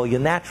ego soul, your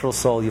natural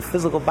soul, your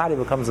physical body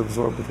becomes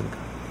absorbed within God.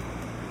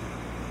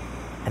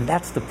 And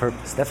that's the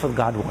purpose. That's what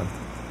God wanted.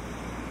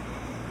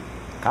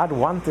 God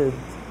wanted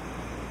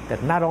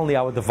that not only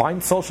our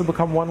divine soul should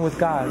become one with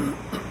God,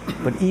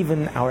 but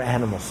even our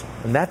animal soul.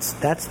 And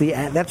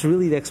that's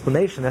really the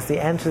explanation. That's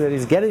the answer that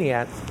he's getting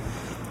at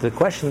to the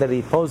question that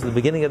he posed at the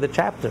beginning of the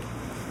chapter.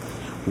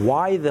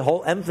 Why the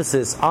whole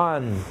emphasis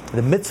on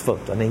the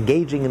mitzvot, on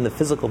engaging in the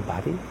physical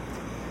body,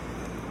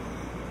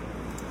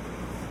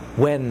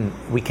 when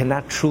we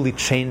cannot truly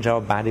change our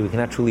body, we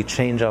cannot truly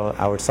change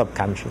our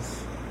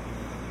subconscious.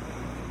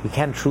 We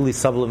can't truly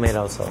sublimate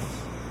ourselves.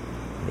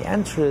 The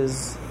answer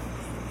is,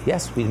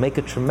 yes, we make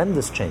a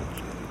tremendous change.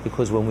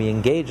 Because when we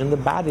engage in the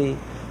body,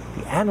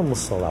 the animal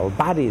soul, our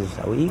bodies,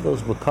 our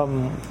egos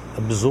become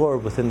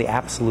absorbed within the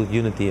absolute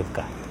unity of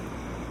God.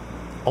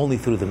 Only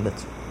through the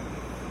mitzvah.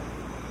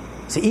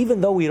 So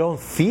even though we don't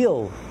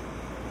feel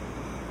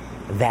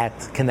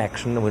that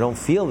connection, and we don't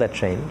feel that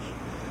change,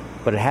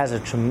 but it has a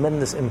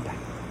tremendous impact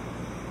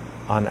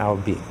on our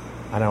being,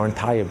 on our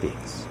entire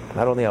beings.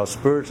 Not only our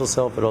spiritual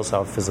self, but also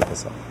our physical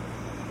self.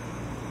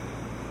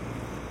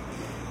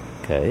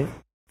 Okay.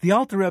 The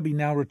Alter Rebbe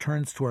now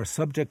returns to our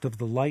subject of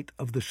the light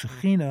of the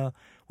Shekhinah,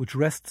 which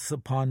rests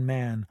upon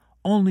man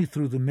only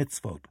through the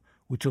mitzvot,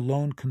 which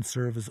alone can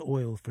serve as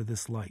oil for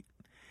this light.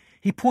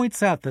 He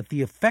points out that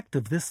the effect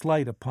of this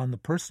light upon the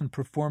person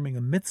performing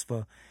a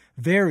mitzvah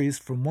varies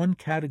from one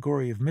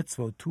category of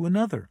mitzvot to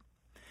another.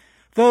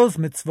 Those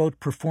mitzvot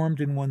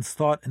performed in one's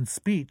thought and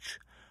speech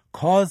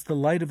cause the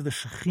light of the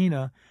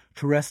Shekhinah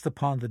to rest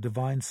upon the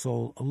divine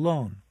soul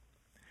alone.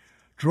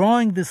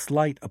 Drawing this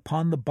light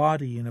upon the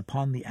body and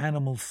upon the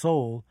animal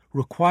soul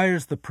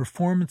requires the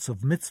performance of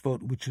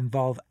mitzvot which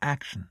involve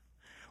action,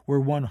 where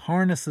one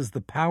harnesses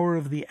the power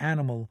of the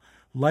animal,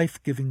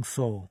 life-giving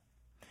soul.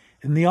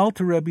 In the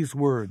Alter Rebbe's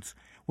words,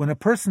 when a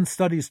person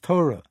studies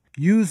Torah,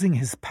 using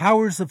his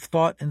powers of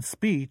thought and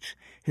speech,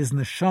 his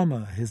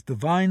neshama, his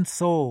divine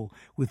soul,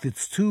 with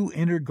its two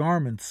inner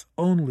garments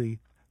only,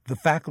 the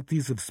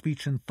faculties of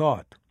speech and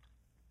thought.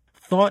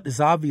 Thought is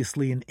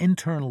obviously an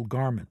internal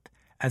garment,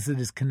 as it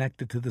is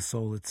connected to the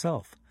soul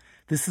itself.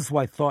 This is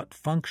why thought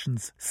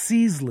functions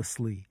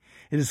ceaselessly.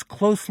 It is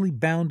closely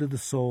bound to the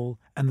soul,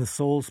 and the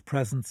soul's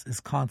presence is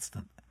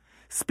constant.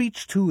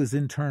 Speech, too, is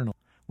internal,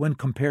 when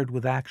compared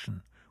with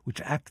action,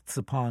 which acts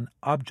upon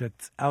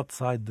objects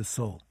outside the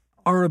soul,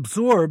 are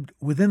absorbed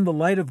within the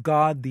light of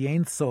God, the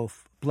Ein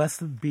Sof,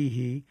 blessed be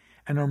He,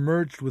 and are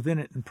merged within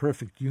it in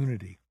perfect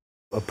unity.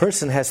 A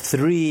person has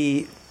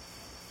three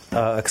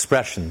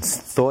expressions: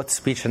 thought,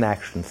 speech, and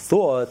action.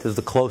 Thought is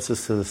the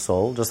closest to the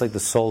soul, just like the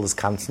soul is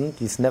constant.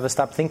 You never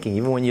stop thinking.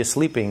 Even when you're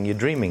sleeping, you're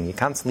dreaming, you're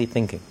constantly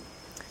thinking.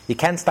 You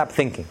can't stop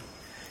thinking.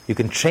 You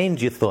can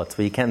change your thoughts,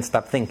 but you can't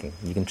stop thinking.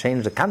 You can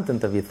change the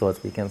content of your thoughts,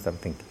 but you can't stop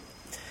thinking.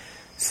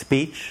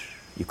 Speech,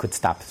 you could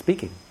stop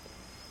speaking.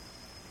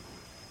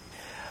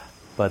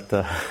 but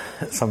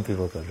some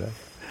people could, right?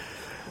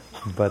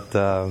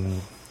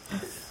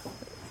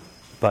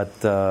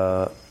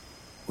 But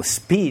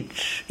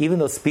speech, even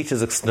though speech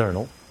is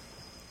external,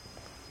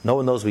 no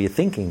one knows what you're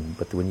thinking,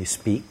 but when you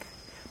speak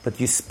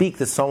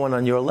to someone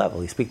on your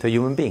level. You speak to a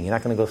human being. You're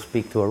not going to go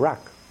speak to a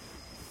rock.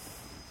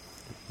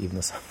 Even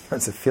though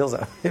sometimes it feels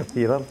like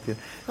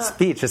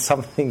speech is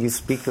something you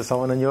speak to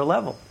someone on your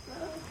level.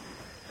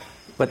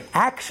 But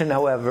action,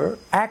 however,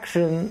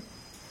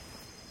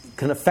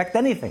 can affect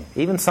anything.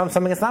 Even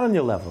something that's not on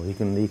your level. You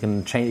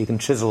can change. You can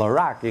chisel a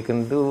rock. You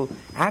can do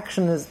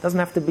action. Doesn't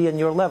have to be on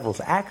your level.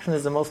 So action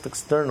is the most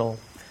external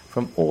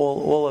from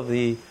all of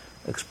the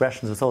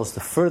expressions of the soul. It's the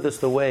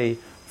furthest away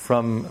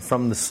from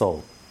the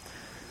soul.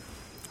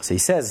 So he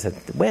says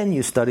that when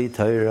you study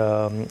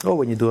Torah, or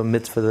when you do a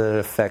mitzvah that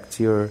affects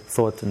your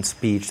thought and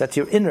speech, that's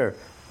your inner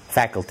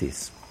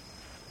faculties.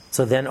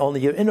 So then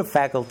only your inner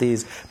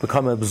faculties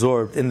become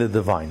absorbed in the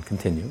divine.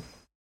 Continue.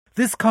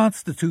 This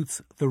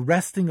constitutes the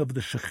resting of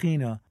the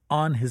Shekhinah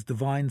on his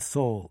divine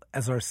soul,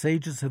 as our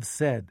sages have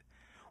said.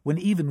 When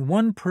even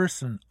one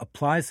person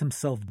applies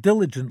himself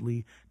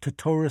diligently to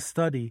Torah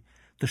study,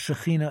 the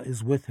Shekhinah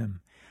is with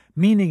him,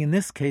 meaning in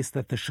this case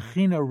that the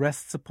Shekhinah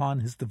rests upon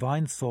his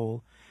divine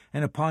soul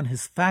and upon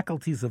his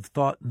faculties of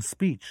thought and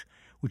speech,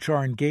 which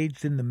are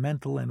engaged in the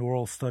mental and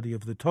oral study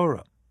of the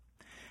Torah.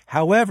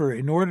 However,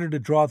 in order to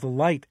draw the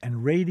light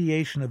and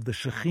radiation of the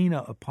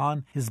Shekhinah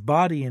upon his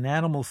body and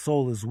animal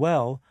soul as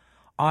well,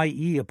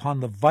 i.e. upon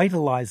the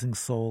vitalizing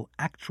soul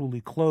actually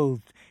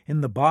clothed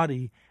in the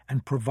body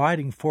and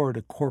providing for it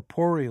a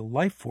corporeal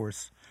life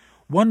force,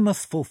 one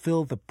must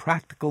fulfill the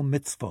practical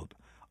mitzvot,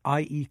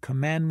 i.e.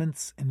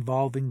 commandments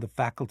involving the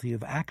faculty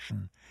of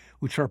action,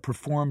 which are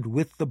performed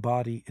with the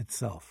body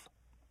itself.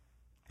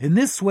 In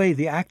this way,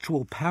 the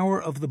actual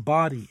power of the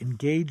body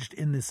engaged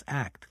in this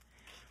act,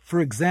 for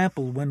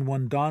example, when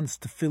one dons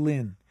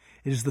tefillin,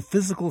 it is the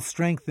physical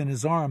strength in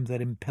his arm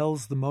that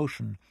impels the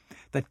motion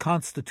that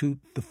constitute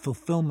the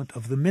fulfillment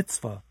of the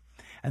mitzvah,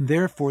 and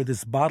therefore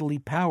this bodily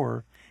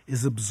power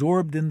is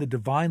absorbed in the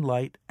divine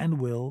light and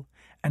will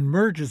and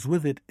merges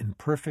with it in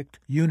perfect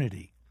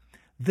unity.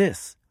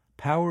 This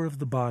power of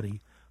the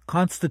body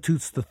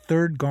constitutes the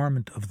third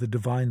garment of the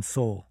divine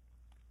soul.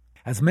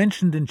 As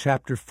mentioned in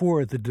chapter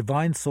 4, the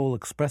divine soul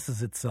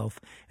expresses itself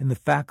in the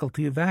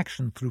faculty of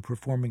action through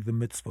performing the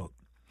mitzvot.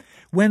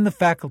 When the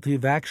faculty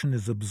of action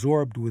is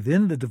absorbed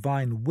within the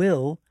divine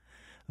will,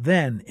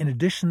 then, in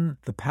addition,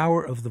 the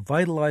power of the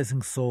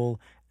vitalizing soul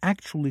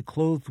actually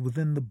clothed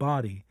within the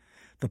body,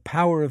 the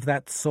power of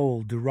that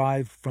soul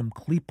derived from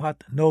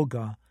Klipat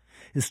Noga,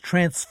 is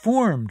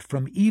transformed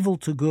from evil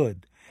to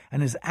good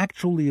and is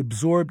actually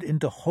absorbed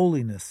into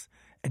holiness,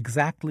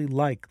 exactly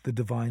like the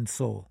divine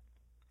soul.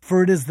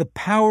 For it is the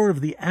power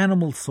of the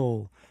animal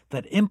soul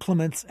that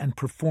implements and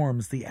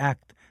performs the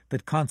act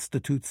that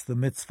constitutes the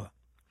mitzvah.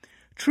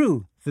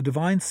 True, the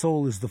divine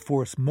soul is the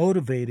force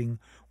motivating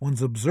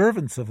one's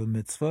observance of a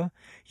mitzvah,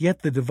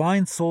 yet the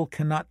divine soul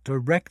cannot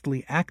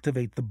directly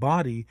activate the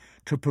body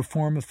to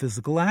perform a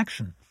physical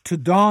action. To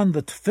don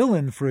the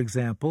tefillin, for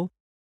example,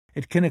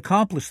 it can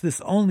accomplish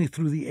this only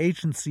through the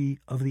agency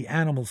of the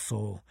animal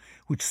soul,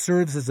 which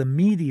serves as a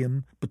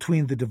medium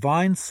between the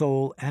divine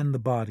soul and the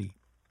body.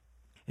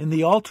 In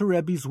the Alter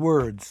Rebbe's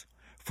words,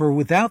 "For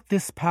without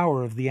this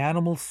power of the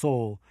animal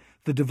soul,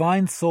 the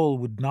divine soul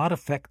would not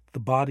affect the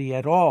body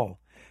at all,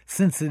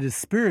 since it is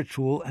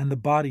spiritual and the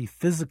body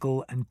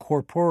physical and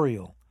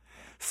corporeal,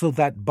 so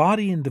that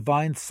body and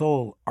divine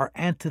soul are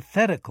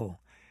antithetical,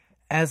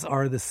 as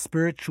are the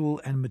spiritual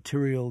and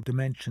material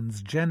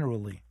dimensions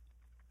generally.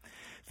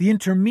 The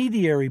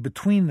intermediary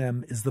between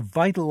them is the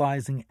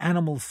vitalizing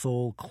animal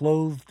soul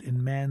clothed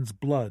in man's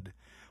blood,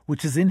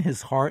 which is in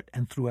his heart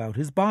and throughout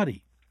his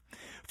body.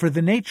 For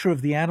the nature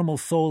of the animal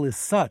soul is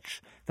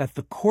such that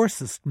the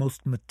coarsest,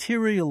 most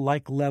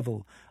material-like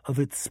level of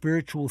its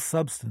spiritual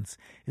substance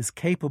is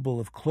capable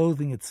of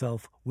clothing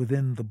itself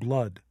within the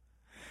blood.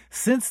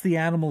 Since the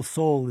animal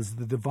soul is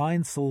the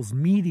divine soul's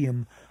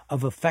medium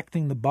of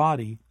affecting the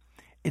body,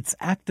 its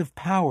active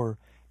power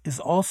is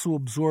also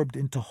absorbed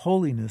into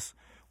holiness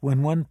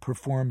when one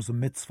performs a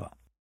mitzvah."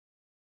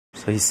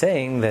 So he's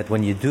saying that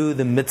when you do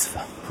the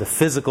mitzvah, the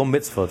physical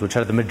mitzvot, which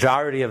are the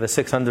majority of the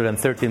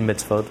 613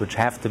 mitzvot, which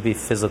have to be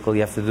physical,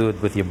 you have to do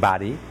it with your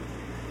body.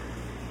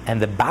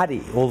 And the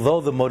body, although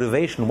the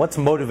motivation, what's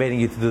motivating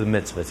you to do the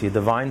mitzvah? It's your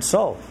divine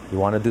soul. You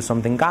want to do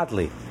something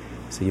godly.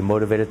 So you're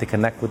motivated to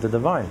connect with the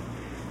divine.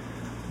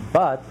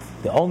 But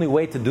the only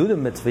way to do the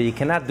mitzvah, you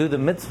cannot do the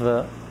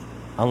mitzvah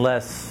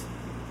unless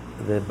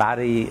the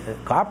body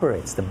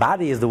cooperates. The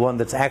body is the one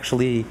that's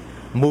actually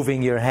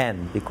moving your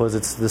hand, because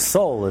it's the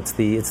soul, it's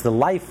the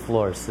life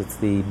force, it's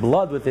the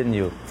blood within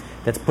you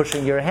that's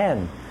pushing your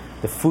hand,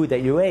 the food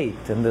that you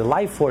ate, and the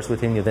life force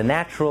within you, the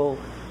natural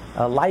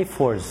life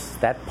force,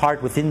 that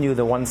part within you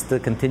that wants to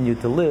continue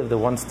to live, that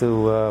wants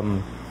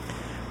to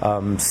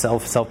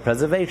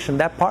self-preservation,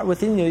 that part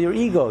within you, your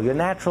ego, your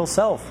natural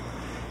self.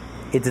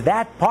 It's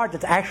that part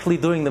that's actually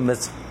doing the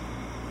mitzvah.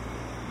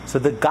 So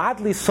the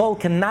godly soul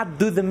cannot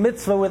do the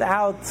mitzvah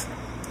without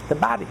the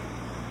body.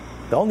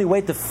 The only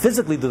way to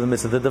physically do the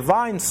mitzvah, the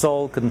divine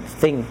soul can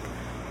think,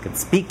 can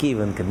speak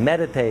even, can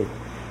meditate,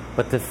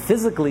 but to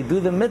physically do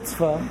the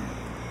mitzvah,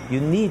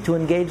 you need to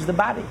engage the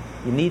body.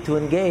 You need to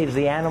engage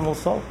the animal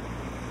soul.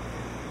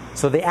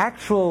 So the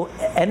actual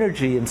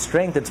energy and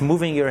strength that's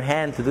moving your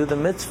hand to do the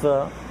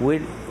mitzvah,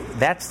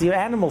 that's your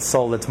animal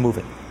soul that's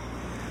moving.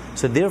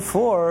 So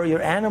therefore,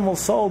 your animal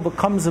soul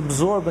becomes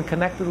absorbed and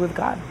connected with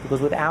God,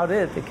 because without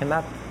it, you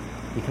cannot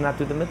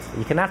do the mitzvah.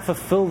 You cannot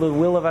fulfill the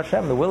will of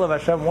Hashem. The will of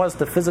Hashem was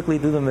to physically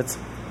do the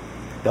mitzvah.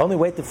 The only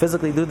way to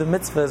physically do the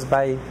mitzvah is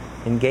by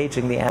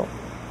engaging the animal.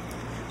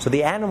 So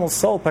the animal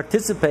soul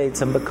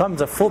participates and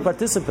becomes a full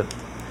participant,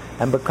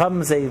 and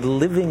becomes a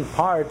living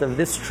part of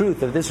this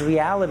truth, of this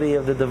reality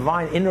of the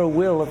divine inner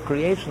will of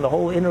creation, the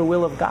whole inner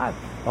will of God,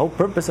 the whole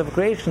purpose of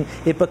creation.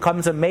 It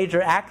becomes a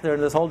major actor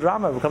in this whole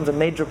drama. It becomes a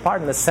major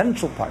part, an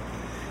essential part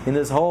in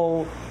this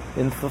whole,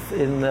 in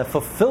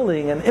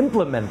fulfilling and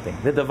implementing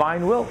the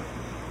divine will.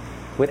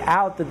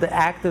 Without the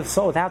active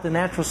soul, without the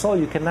natural soul,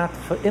 you cannot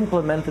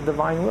implement the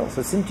divine will.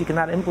 So since you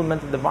cannot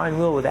implement the divine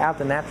will without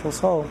the natural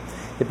soul,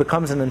 it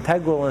becomes an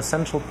integral and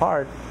essential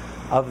part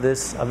of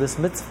this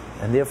mitzvah.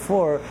 And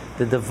therefore,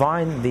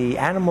 the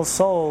animal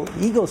soul,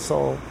 ego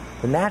soul,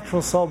 the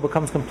natural soul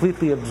becomes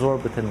completely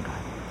absorbed within God.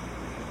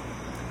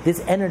 This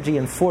energy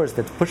and force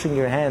that's pushing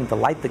your hand to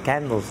light the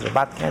candles, the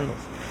Shabbat candles,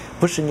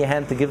 pushing your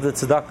hand to give the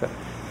tzedakah,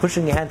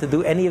 pushing your hand to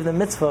do any of the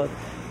mitzvah,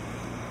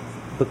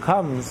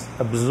 becomes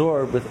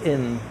absorbed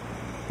within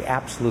the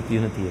absolute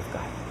unity of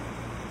God.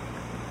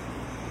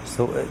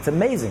 So it's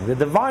amazing. The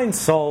divine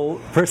soul,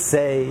 per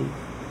se,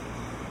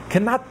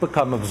 cannot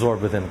become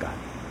absorbed within God,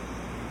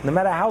 no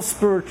matter how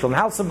spiritual and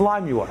how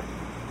sublime you are.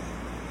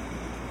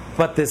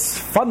 But this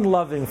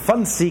fun-loving,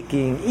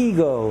 fun-seeking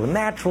ego,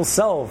 natural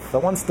self that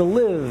wants to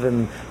live,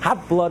 and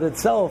hot-blooded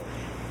self,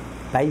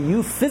 by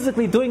you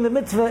physically doing the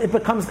mitzvah, it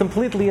becomes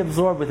completely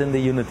absorbed within the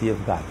unity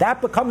of God. That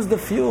becomes the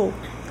fuel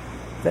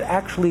that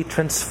actually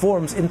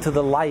transforms into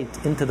the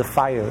light, into the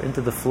fire, into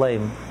the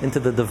flame,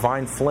 into the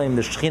divine flame,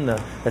 the Shekhinah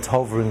that's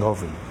hovering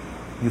over you.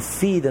 You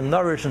feed and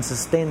nourish and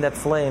sustain that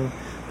flame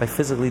by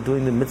physically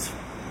doing the mitzvah.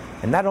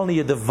 And not only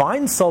your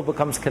divine soul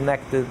becomes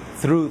connected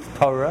through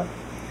Torah,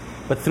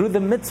 but through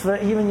the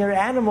mitzvah, even your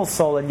animal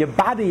soul and your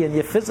body and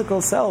your physical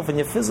self and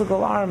your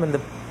physical arm and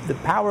the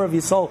power of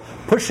your soul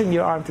pushing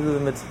your arm to do the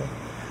mitzvah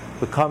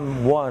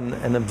become one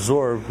and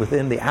absorbed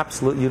within the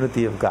absolute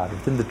unity of God,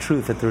 within the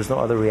truth that there is no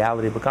other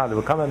reality but God. They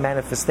become a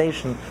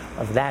manifestation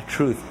of that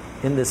truth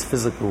in this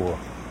physical world.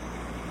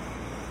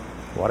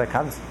 What a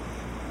concept.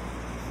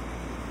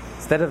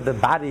 Instead of the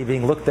body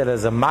being looked at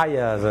as a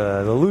maya, as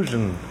an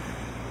illusion,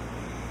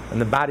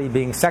 and the body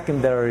being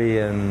secondary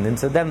and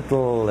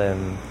incidental,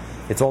 and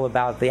it's all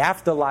about the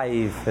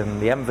afterlife, and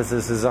the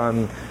emphasis is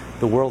on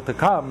the world to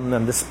come,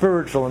 and the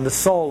spiritual, and the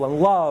soul, and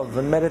love,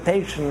 and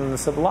meditation, and the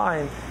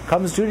sublime,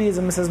 comes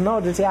Judaism and says,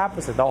 no, just the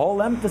opposite. The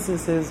whole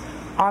emphasis is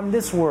on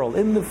this world,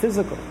 in the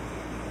physical.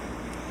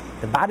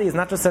 The body is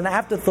not just an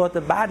afterthought, the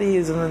body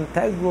is an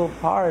integral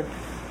part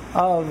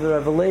of the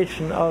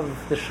revelation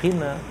of the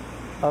Shekhinah,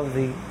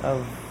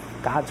 of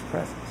God's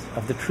presence,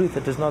 of the truth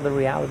that there's no other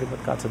reality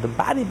but God. So the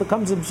body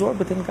becomes absorbed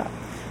within God.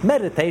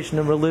 Meditation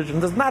and religion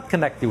does not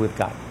connect you with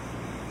God.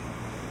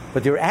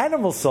 But your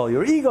animal soul,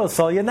 your ego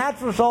soul, your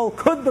natural soul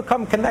could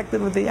become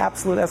connected with the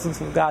absolute essence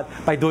of God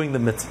by doing the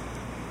mitzvah.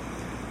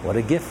 What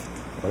a gift,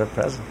 what a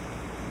present.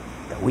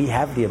 That we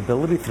have the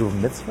ability through a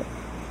mitzvah.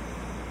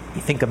 You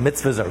think a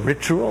mitzvah is a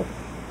ritual,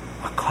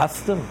 a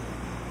custom?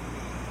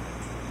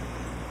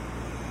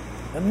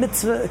 A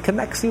mitzvah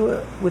connects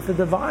you with the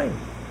divine.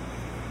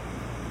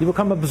 You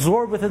become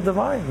absorbed with the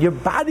divine. Your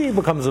body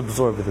becomes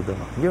absorbed with the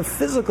divine. Your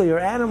physical, your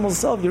animal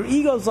self, your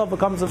ego self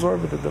becomes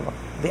absorbed with the divine.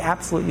 The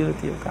absolute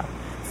unity of God.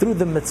 Through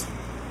the mitzvah.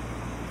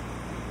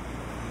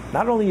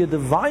 Not only your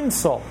divine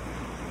soul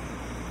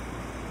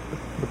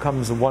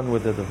becomes one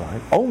with the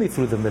divine, only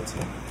through the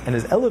mitzvah, and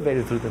is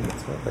elevated through the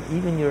mitzvah, but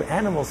even your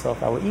animal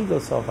self, our ego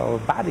self, our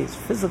bodies,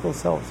 physical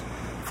selves,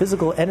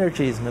 physical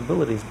energies and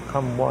abilities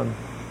become one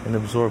and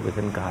absorbed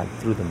within God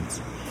through the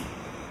mitzvah.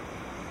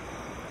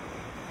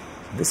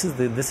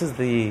 This is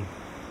the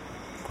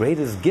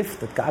greatest gift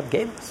that God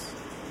gave us.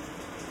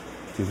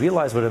 If you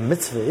realize what a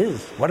mitzvah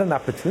is, what an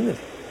opportunity.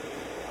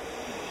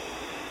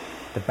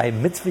 That by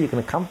mitzvah you can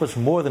accomplish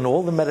more than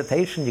all the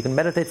meditation. You can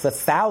meditate for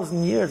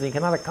 1,000 years and you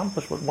cannot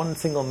accomplish what one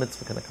single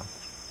mitzvah can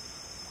accomplish.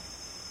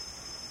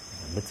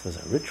 A mitzvah is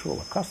a ritual,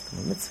 a custom.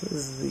 A mitzvah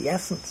is the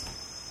essence.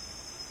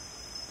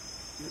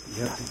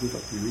 You have to give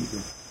up your ego.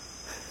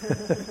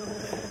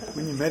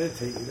 When you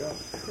meditate, you don't.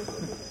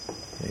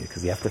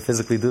 Because you have to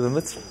physically do the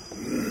mitzvah.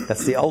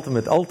 That's the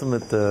ultimate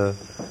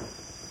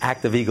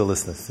act of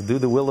egolessness, to do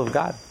the will of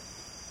God.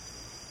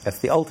 That's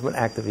the ultimate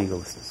act of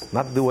egolessness.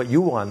 Not to do what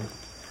you want,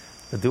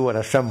 but do what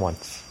Hashem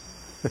wants.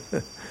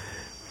 When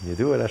you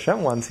do what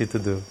Hashem wants you to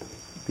do,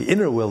 the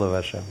inner will of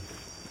Hashem,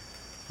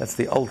 that's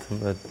the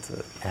ultimate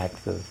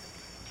act of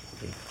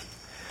egolessness.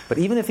 But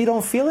even if you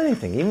don't feel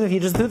anything, even if you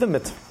just do the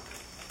mitzvah,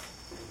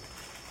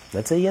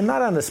 let's say you're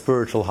not on a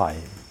spiritual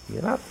high,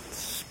 you're not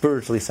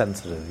spiritually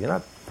sensitive, you're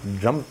not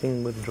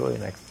jumping with joy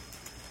and ecstasy.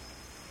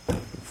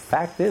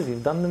 fact is,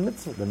 you've done the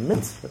mitzvah. The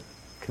mitzvah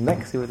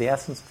connects you with the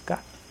essence of God.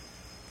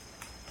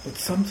 But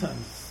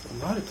sometimes,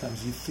 a lot of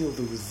times, you feel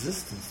the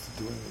resistance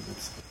to doing the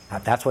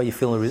mitzvah. That's why you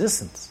feel the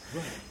resistance.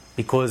 Right.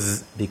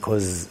 Because the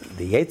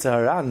Yetzer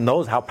Hara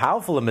knows how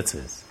powerful a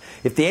mitzvah is.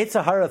 If the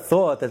Yetzer Hara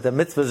thought that the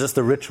mitzvah is just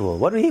a ritual,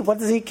 what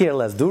does he care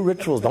less? Do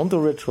rituals, don't do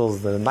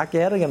rituals, knock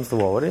your head against the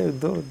wall. What do you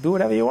do? Do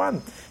whatever you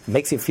want. It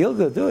makes you feel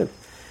good, do it.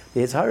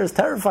 The Yetzer Hara is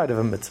terrified of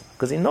a mitzvah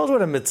because he knows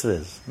what a mitzvah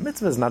is. A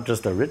mitzvah is not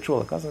just a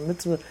ritual, because a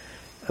mitzvah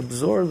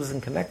absorbs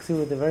and connects you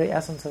with the very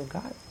essence of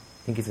God.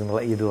 Think he's going to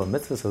let you do a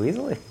mitzvah so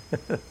easily?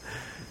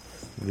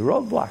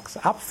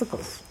 Roadblocks,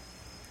 obstacles.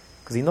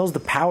 Because he knows the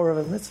power of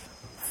a mitzvah,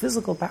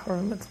 physical power of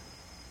a mitzvah.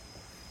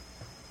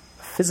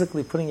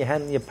 Physically putting your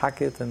hand in your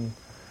pocket and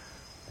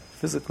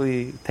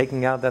physically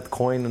taking out that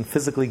coin and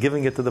physically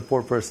giving it to the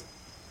poor person.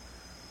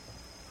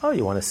 Oh,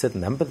 you want to sit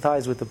and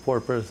empathize with the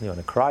poor person, you want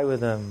to cry with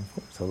them,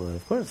 so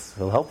of course,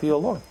 he'll help you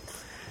along.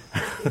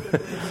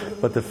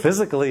 But to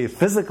physically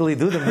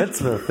do the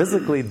mitzvah,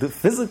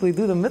 physically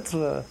do the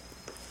mitzvah,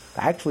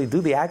 to actually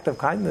do the act of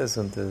kindness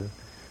and to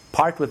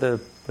part with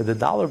the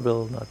dollar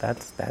bill, no,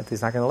 that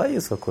he's not going to let you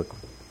so quickly.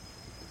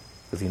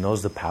 Because he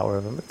knows the power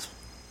of a mitzvah.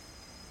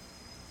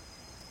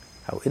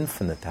 How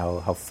infinite, how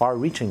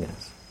far-reaching it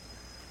is.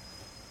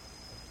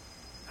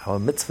 How a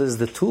mitzvah is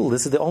the tool.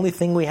 This is the only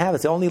thing we have.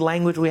 It's the only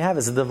language we have.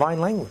 It's a divine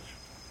language.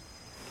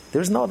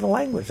 There's no other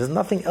language. There's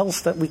nothing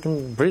else that we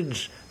can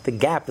bridge the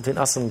gap between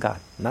us and God.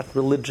 Not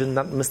religion,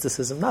 not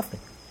mysticism, nothing.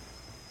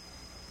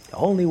 The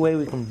only way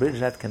we can bridge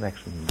that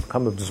connection,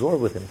 become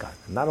absorbed within God.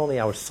 And not only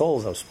our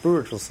souls, our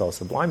spiritual selves,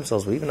 sublime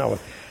selves, but even our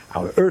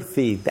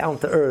earthy,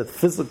 down-to-earth,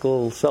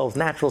 physical selves,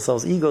 natural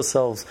selves, ego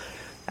selves,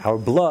 our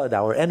blood,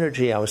 our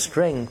energy, our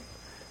strength,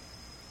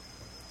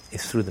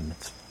 is through the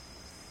mitzvah.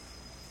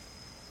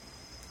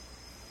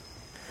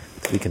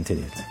 To be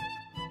continued.